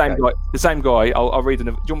 The same guy. The same guy. I'll read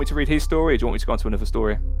another. Do you want me to read his story, or do you want me to go on to another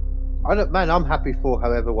story? I'm happy for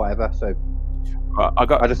however, whatever. So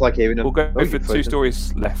I just like hearing them. We'll go Oh, for 2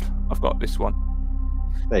 stories left. I've got this one.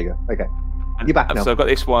 There you go. Okay. You're back now. So I've got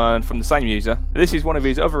this one from the same user. This is one of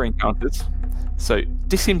his other encounters. So,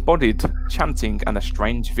 disembodied chanting and a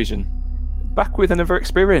strange vision. Back with another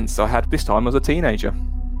experience I had this time as a teenager.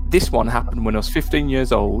 This one happened when I was 15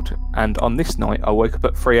 years old, and on this night I woke up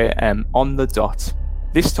at 3 a.m. on the dot.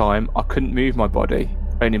 This time I couldn't move my body,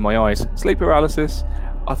 only my eyes. Sleep paralysis.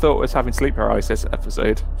 I thought I was having sleep paralysis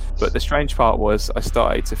episode, but the strange part was I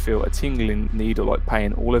started to feel a tingling needle-like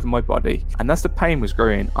pain all over my body, and as the pain was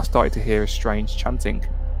growing, I started to hear a strange chanting.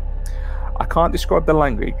 I can't describe the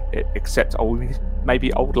language except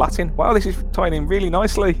maybe old Latin. Wow, this is tying in really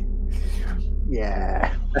nicely.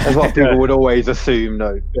 Yeah, that's what people would always assume,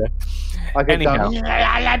 though. Yeah. I could Anyhow.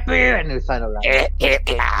 and they sound like that.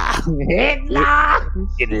 Hitler!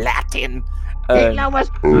 In Latin. Hitler was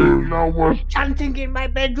chanting in my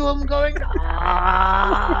bedroom, going.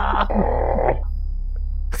 Ah.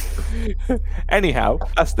 Anyhow,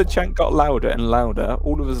 as the chant got louder and louder,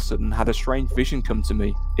 all of a sudden had a strange vision come to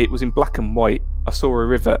me. It was in black and white. I saw a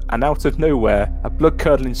river, and out of nowhere, a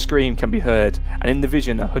blood-curdling scream can be heard, and in the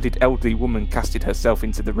vision, a hooded elderly woman casted herself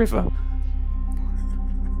into the river.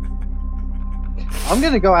 I'm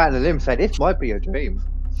going to go out on a limb and say this might be a dream.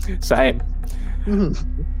 Same.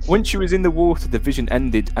 Once she was in the water, the vision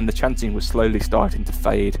ended, and the chanting was slowly starting to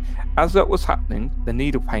fade. As that was happening, the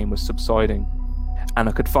needle pain was subsiding, and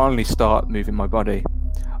I could finally start moving my body.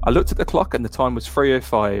 I looked at the clock and the time was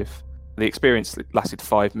 3:05. The experience lasted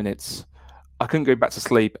 5 minutes. I couldn't go back to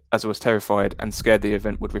sleep as I was terrified and scared the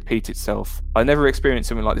event would repeat itself. I never experienced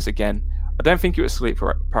something like this again. I don't think it was sleep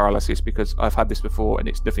paralysis because I've had this before and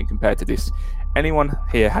it's nothing compared to this. Anyone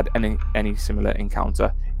here had any similar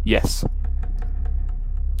encounter? Yes.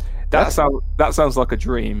 That sounds like a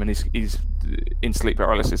dream, and he's in sleep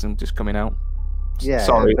paralysis and just coming out. Yeah,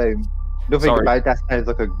 Sorry. Nothing about that sounds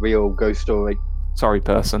like a real ghost story. Sorry,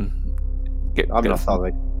 person. I'm not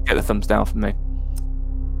sorry. Get the thumbs down from me.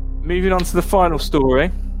 Moving on to the final story.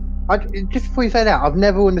 Just before you say that, I've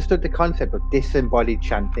never understood the concept of disembodied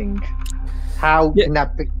chanting. How can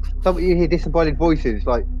that be? So you hear disembodied voices,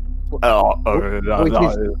 like. It's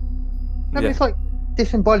like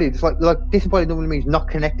disembodied. It's like disembodied normally means not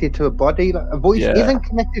connected to a body. Like a voice isn't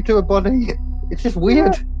connected to a body. It's just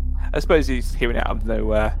weird. I suppose he's hearing it out of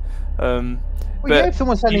nowhere. If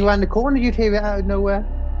someone's standing around the corner, you'd hear it out of nowhere.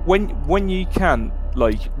 When you can,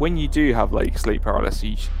 like, when you do have like sleep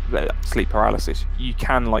paralysis, you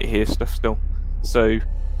can like hear stuff still. So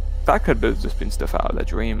that could have just been stuff out of their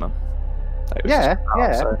dream, man.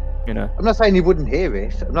 So, you know, I'm not saying he wouldn't hear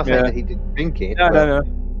it. I'm not saying that he didn't think it. No.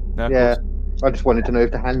 Yeah, I just wanted to know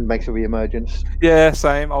if the hand makes a re-emergence. Yeah,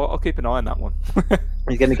 same. I'll keep an eye on that one.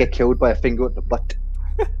 He's going to get killed by a finger at the butt.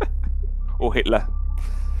 Or Hitler.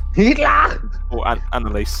 Hitler! Or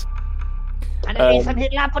Annalise. Annalise and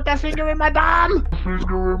Hitler put their finger in my bum!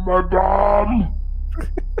 Finger in my bum.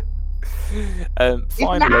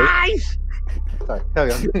 Finally, nice! Sorry,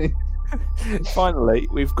 carry on. Finally,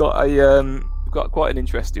 we've got quite an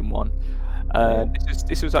interesting one.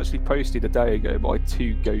 This was actually posted a day ago by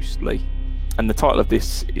Too Ghostly, and the title of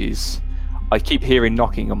this is "I keep hearing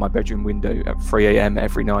knocking on my bedroom window at 3 a.m.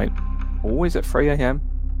 every night." Always at 3 a.m.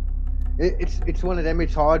 It's one of them.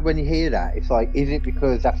 It's hard when you hear that. It's like, is it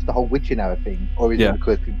because that's the whole witching hour thing, or is it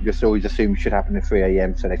because people just always assume it should happen at 3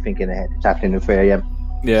 a.m. so they think in their head it's happening at 3 a.m.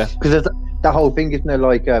 Yeah. Because that whole thing, isn't it?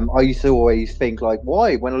 Like, I used to always think, like,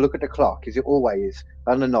 why? When I look at the clock, is it always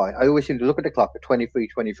on the night? I always seem to look at the clock at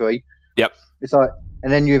 23:23. Yep. It's like,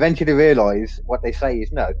 and then you eventually realise what they say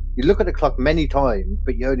is no. You look at the clock many times,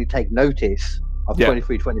 but you only take notice of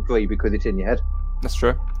 23:23 because it's in your head. That's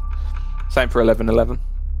true. Same for 11:11.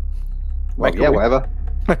 Well, whatever.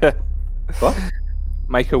 What?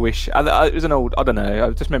 Make a wish. It was an old. I don't know. I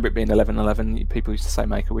just remember it being 11:11. People used to say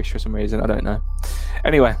make a wish for some reason. I don't know.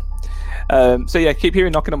 Anyway, so yeah, keep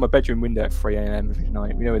hearing knocking on my bedroom window at 3 a.m. every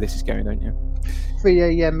night. You know where this is going, don't you?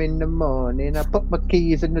 3 a.m. in the morning, I put my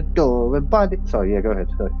keys in the door and bought it. Sorry, yeah, go ahead.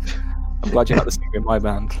 Sorry. I'm glad you're not the singer in my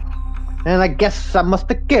band. And I guess I must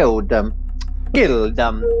have killed them.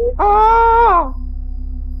 Oh!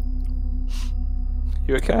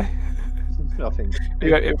 You okay? Nothing.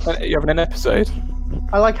 You having an episode?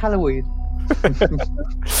 I like Halloween.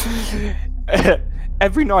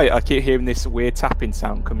 Every night I keep hearing this weird tapping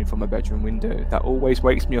sound coming from my bedroom window that always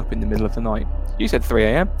wakes me up in the middle of the night. You said 3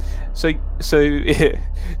 a.m. So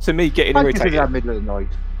me getting I irritated. consider that middle of the night.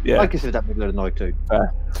 Yeah. I consider that middle of the night too.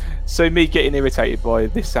 So me getting irritated by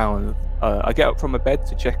this sound, I get up from my bed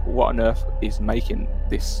to check what on earth is making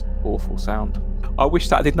this awful sound. I wish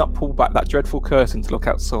that I did not pull back that dreadful curtain to look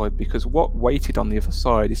outside, because what waited on the other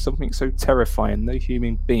side is something so terrifying no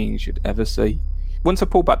human being should ever see. Once I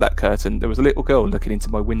pulled back that curtain, there was a little girl looking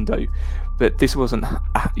into my window, but this wasn't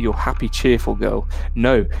your happy, cheerful girl.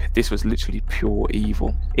 No, this was literally pure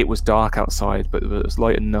evil. It was dark outside, but it was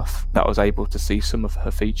light enough that I was able to see some of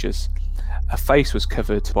her features. Her face was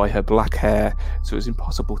covered by her black hair, so it was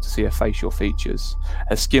impossible to see her facial features.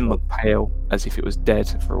 Her skin looked pale, as if it was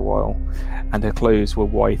dead for a while, and her clothes were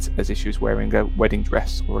white, as if she was wearing a wedding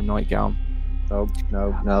dress or a nightgown.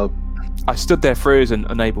 No. I stood there frozen,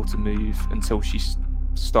 unable to move, until she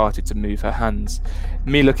started to move her hands.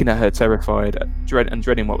 Me looking at her terrified,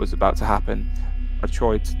 dreading what was about to happen, I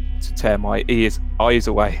tried to tear my eyes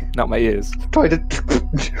away, not my ears.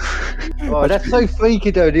 Oh, that's so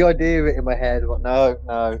freaky though, the idea of it in my head. But no.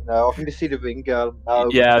 I can just see the Ring girl. No.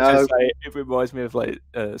 Yeah, I was no. gonna say, it reminds me of like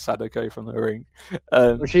Sadako from The Ring.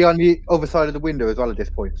 Was she on the other side of the window as well at this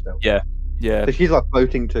point still? Yeah. So she's like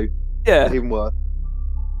floating too. Yeah. It's even worse.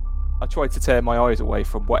 I tried to tear my eyes away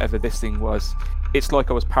from whatever this thing was. It's like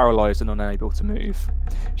I was paralysed and unable to move.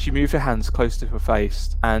 She moved her hands close to her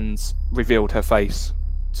face and revealed her face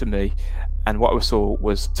to me, and what I saw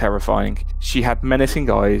was terrifying. She had menacing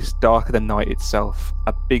eyes, darker than night itself,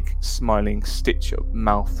 a big smiling stitch-up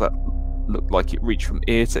mouth that looked like it reached from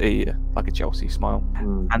ear to ear, like a Chelsea smile,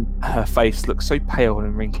 and her face looked so pale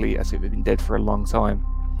and wrinkly as if it had been dead for a long time.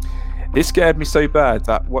 This scared me so bad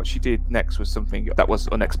that what she did next was something that was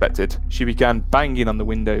unexpected. She began banging on the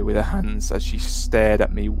window with her hands as she stared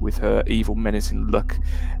at me with her evil, menacing look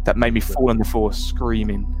that made me fall on the floor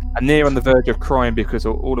screaming, and near on the verge of crying, because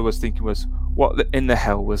all I was thinking was, what in the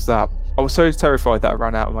hell was that? I was so terrified that I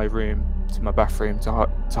ran out of my room to my bathroom to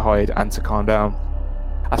hide and to calm down.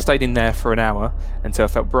 I stayed in there for an hour until I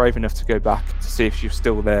felt brave enough to go back to see if she was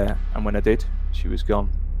still there, and when I did, she was gone.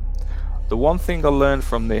 The one thing I learned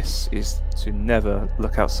from this is to never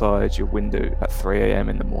look outside your window at 3 a.m.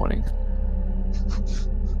 in the morning.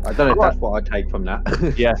 I don't know if that's what I take from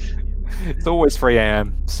that. Yeah, it's always 3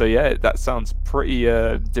 a.m. So yeah, that sounds pretty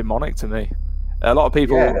demonic to me. A lot of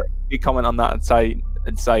people comment on that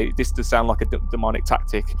and say this does sound like a demonic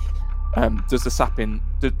tactic. Does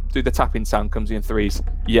do the tapping sound comes in threes?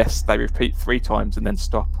 Yes, they repeat 3 times and then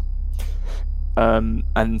stop.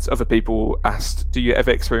 And other people asked, do you ever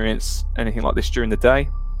experience anything like this during the day?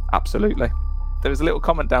 Absolutely. There was a little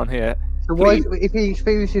comment down here. So why, if he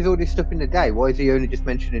experiences all this stuff in the day, why is he only just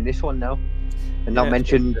mentioning this one now, and not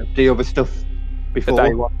mention the other stuff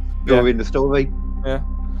before in the story? Yeah.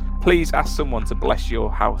 Please ask someone to bless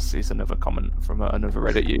your house is another comment from another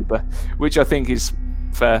Reddit user, which I think is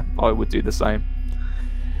fair. I would do the same.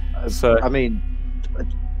 So I mean,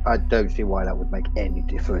 I don't see why that would make any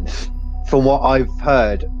difference. From what I've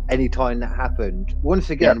heard, any time that happened,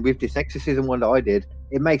 once again with this exorcism one that I did,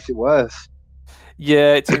 it makes it worse.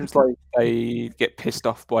 Yeah, it seems like they get pissed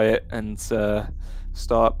off by it and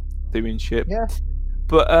start doing shit. Yeah.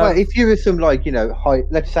 But well, if you were some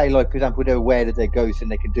let's say for example they're aware that they're ghosts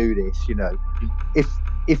and they can do this,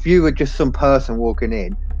 if you were just some person walking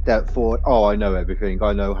in that thought, oh, I know everything,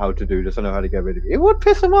 I know how to do this, I know how to get rid of it, it would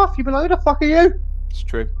piss them off. You'd be like, who the fuck are you? It's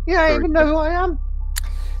true. Yeah, I even know who I am.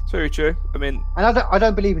 It's very true. I mean, and I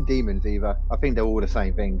don't believe in demons either. I think they're all the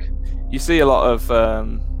same thing. You see a lot of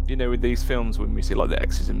with these films, when we see like the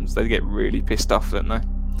exorcisms, they get really pissed off, don't they?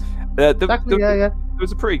 Exactly. There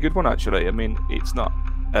was a pretty good one actually. I mean, it's not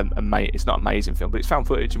an amazing film, but it's found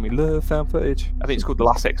footage, and we love found footage. I think it's called The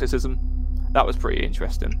Last Exorcism. That was pretty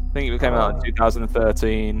interesting. I think it came out in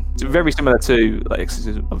 2013. It's very similar to like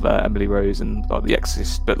Exorcism of Emily Rose and like The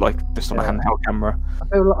Exorcist, but like just on a handheld camera.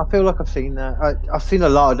 I feel like I've seen that. I've seen a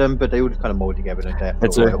lot of them, but they all just kind of mold together in there for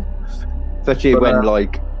a while. Especially when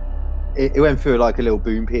it went through like a little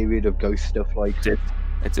boom period of ghost stuff. Like it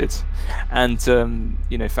did, and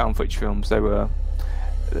found footage films.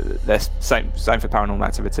 They're same for Paranormal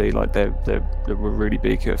Activity. Like they were really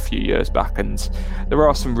big a few years back, and there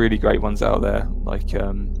are some really great ones out there. Like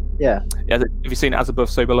have you seen As Above,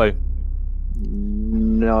 So Below?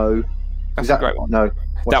 No. That's a great one. No.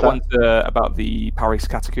 That one's about the Paris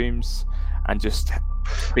catacombs and just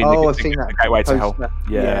being I've seen that gateway to hell.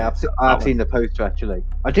 Yeah, I've seen the poster actually.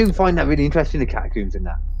 I do find that really interesting, the catacombs in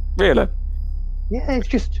that. Really? Yeah, it's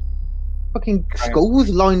just fucking skulls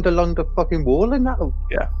lined along the fucking wall and that.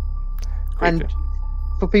 Yeah. And Creepy.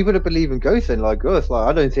 for people that believe in ghosts and like us, like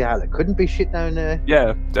I don't see how there couldn't be shit down there.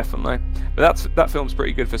 Yeah, definitely. But that film's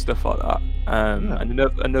pretty good for stuff like that. And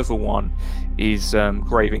another one is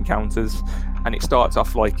Grave Encounters, and it starts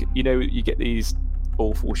off like, you know, you get these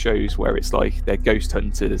awful shows where it's like they're ghost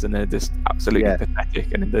hunters and they're just absolutely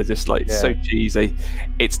pathetic and they're just like so cheesy.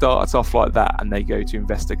 It starts off like that, and they go to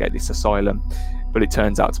investigate this asylum, but it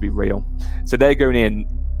turns out to be real. So they're going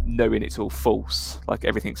in knowing it's all false, like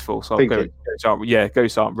everything's false. Ghosts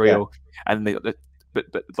aren't real, and they. But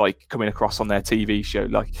like coming across on their TV show,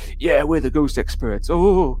 like, yeah, we're the ghost experts.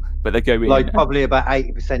 Oh, but they go in like probably about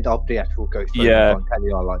 80% of the actual ghost. Yeah, I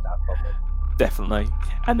like that probably. Definitely,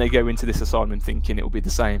 and they go into this assignment thinking it will be the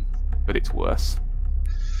same, but it's worse.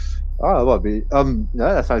 Oh, well, be no,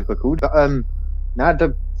 that sounds quite cool. But now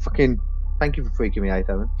the fucking thank you for freaking me out,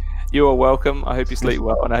 Evan. You are welcome. I hope you sleep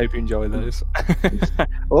well, and I hope you enjoy those.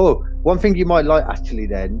 Oh, one thing you might like actually,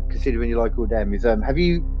 then, considering you like all them, is have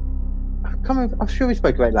you? I'm sure we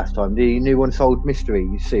spoke about it last time. The new Unsolved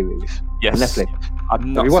Mysteries series on Netflix. I've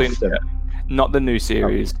not seen it yet. Not the new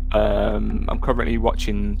series. I'm currently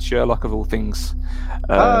watching Sherlock of all things.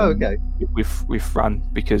 Okay. With Fran,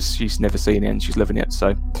 because she's never seen it and she's loving it. So,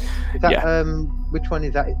 is that, which one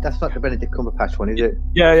is that? That's not the Benedict Cumberbatch one, is it?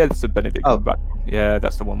 Yeah, it's the Benedict Cumberbatch. Yeah,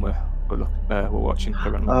 that's the one we're watching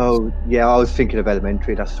currently. Oh, yeah, I was thinking of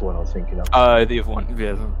Elementary. That's the one I was thinking of. The other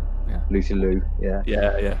one. Yeah. Lucy Liu. Yeah.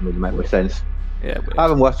 Would make more sense. Yeah. Weird. I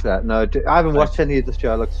haven't watched that. No, I haven't watched any of the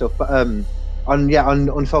Sherlock stuff. But on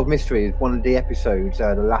Unsolved Mysteries, one of the episodes,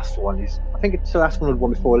 the last one is, I think it's the last one or the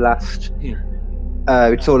one before last.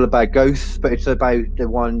 It's all about ghosts, but it's about the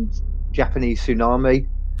one Japanese tsunami.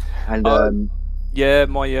 And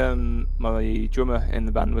my drummer in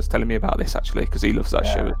the band was telling me about this actually, because he loves that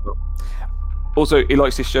show as well. Also, he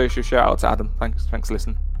likes this show, so shout out to Adam. Thanks for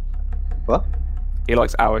listening. What? He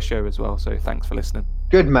likes our show as well, so thanks for listening.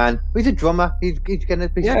 Good man. He's a drummer. He's gonna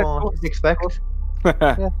be smart. Expect.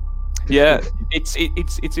 Yeah,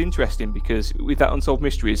 it's interesting because with that Unsolved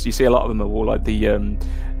Mysteries, you see a lot of them are all like the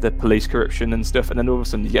police corruption and stuff, and then all of a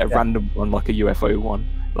sudden you get a random one like a UFO one,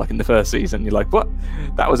 like in the first season. You're like, what?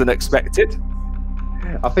 That was unexpected.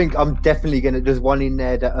 I think I'm definitely gonna. There's one in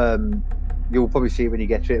there that you'll probably see when you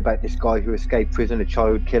get to it, about this guy who escaped prison, a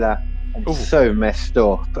child killer, and it's so messed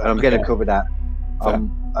up. And I'm gonna cover that.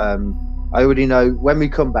 I already know when we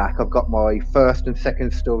come back. I've got my first and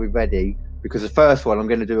second story ready, because the first one I'm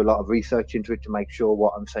going to do a lot of research into it to make sure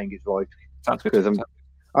what I'm saying is right. Sounds good.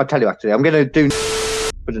 I'll tell you actually, I'm going to do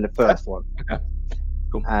but in the first one. Okay.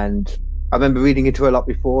 Cool. And I remember reading into it a lot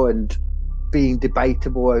before and being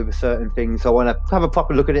debatable over certain things. So I want to have a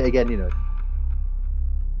proper look at it again, you know.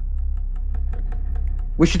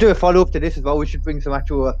 We should do a follow-up to this as well. We should bring a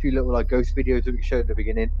few little like ghost videos that we showed at the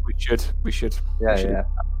beginning. We should. Yeah.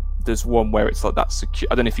 There's one where it's like that.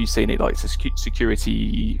 I don't know if you've seen it. Like it's a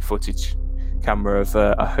security footage camera of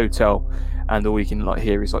a hotel, and all you can like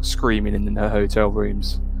hear is like screaming in the hotel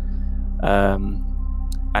rooms. And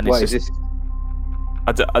it's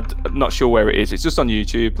I'm not sure where it is. It's just on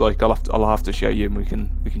YouTube. Like I'll have to show you, and we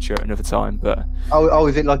can share it another time. But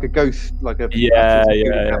is it like a ghost, like a yeah.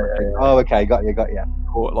 Oh, okay, got you.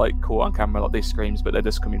 Caught on camera like these screams, but they're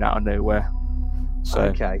just coming out of nowhere. So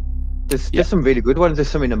okay, there's some really good ones. There's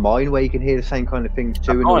some in a mine where you can hear the same kind of things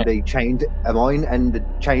too, and they chained a mine, and the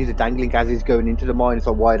chains are dangling as he's going into the mine. It's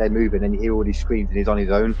like, why are they moving? And you hear all these screams, and he's on his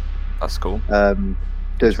own. That's cool.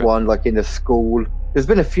 There's one like in the school. There's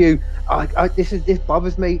been a few. This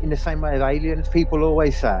bothers me in the same way as aliens. People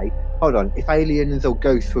always say, hold on, if aliens or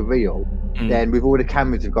ghosts were real, then with all the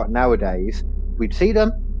cameras we've got nowadays, we'd see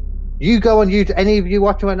them. You go on YouTube, any of you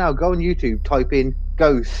watching right now, go on YouTube, type in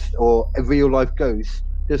ghosts or a real life ghost.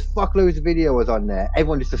 There's fuckloads of videos on there.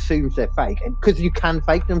 Everyone just assumes they're fake, and because you can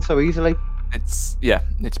fake them so easily. It's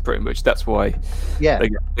pretty much, that's why they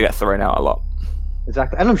get thrown out a lot.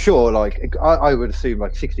 Exactly, and I'm sure, like, I would assume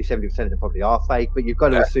like 60-70% of them probably are fake, but you've got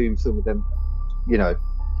to assume some of them, you know,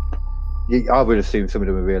 I would assume some of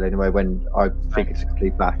them are real anyway when I think it's a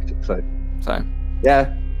complete fact. So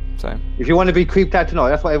if you want to be creeped out tonight,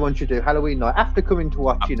 that's what everyone should do. Halloween night, after coming to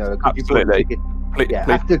watch, you know, absolutely.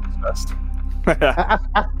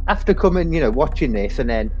 After coming, you know, watching this, and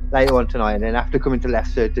then later on tonight, and then after coming to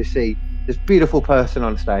Leicester to see this beautiful person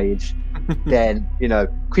on stage, then, you know,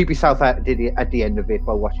 creep yourself out at the end of it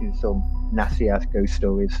by watching some nasty ass ghost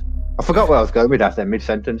stories. I forgot where I was going with that then,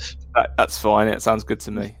 mid-sentence. That's fine, it sounds good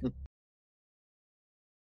to me.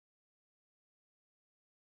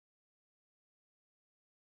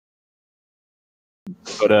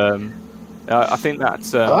 But I think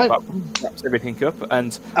that's Right. wraps everything up.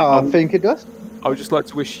 And I think it does. I would just like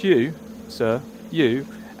to wish you, sir, you,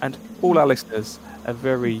 and all our listeners a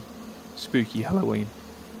very spooky Halloween.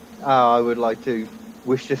 I would like to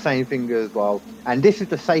wish the same thing as well. And this is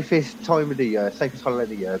the safest time of the year, safest holiday of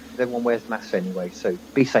the year, because everyone wears masks anyway. So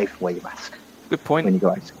be safe, wear your mask Good point. when you go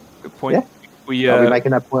out. Good point. Yeah. I'll be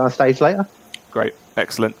making that point on stage later. Great,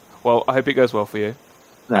 excellent. Well, I hope it goes well for you.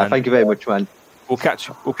 No, And- thank you very much, man. We'll catch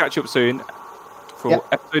up soon for Yep.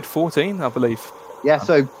 episode 14, I believe. Yeah,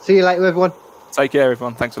 so see you later, everyone. Take care,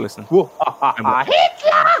 everyone. Thanks for listening. Whoa. Hitler!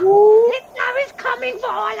 Hitler is coming for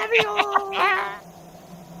all of you!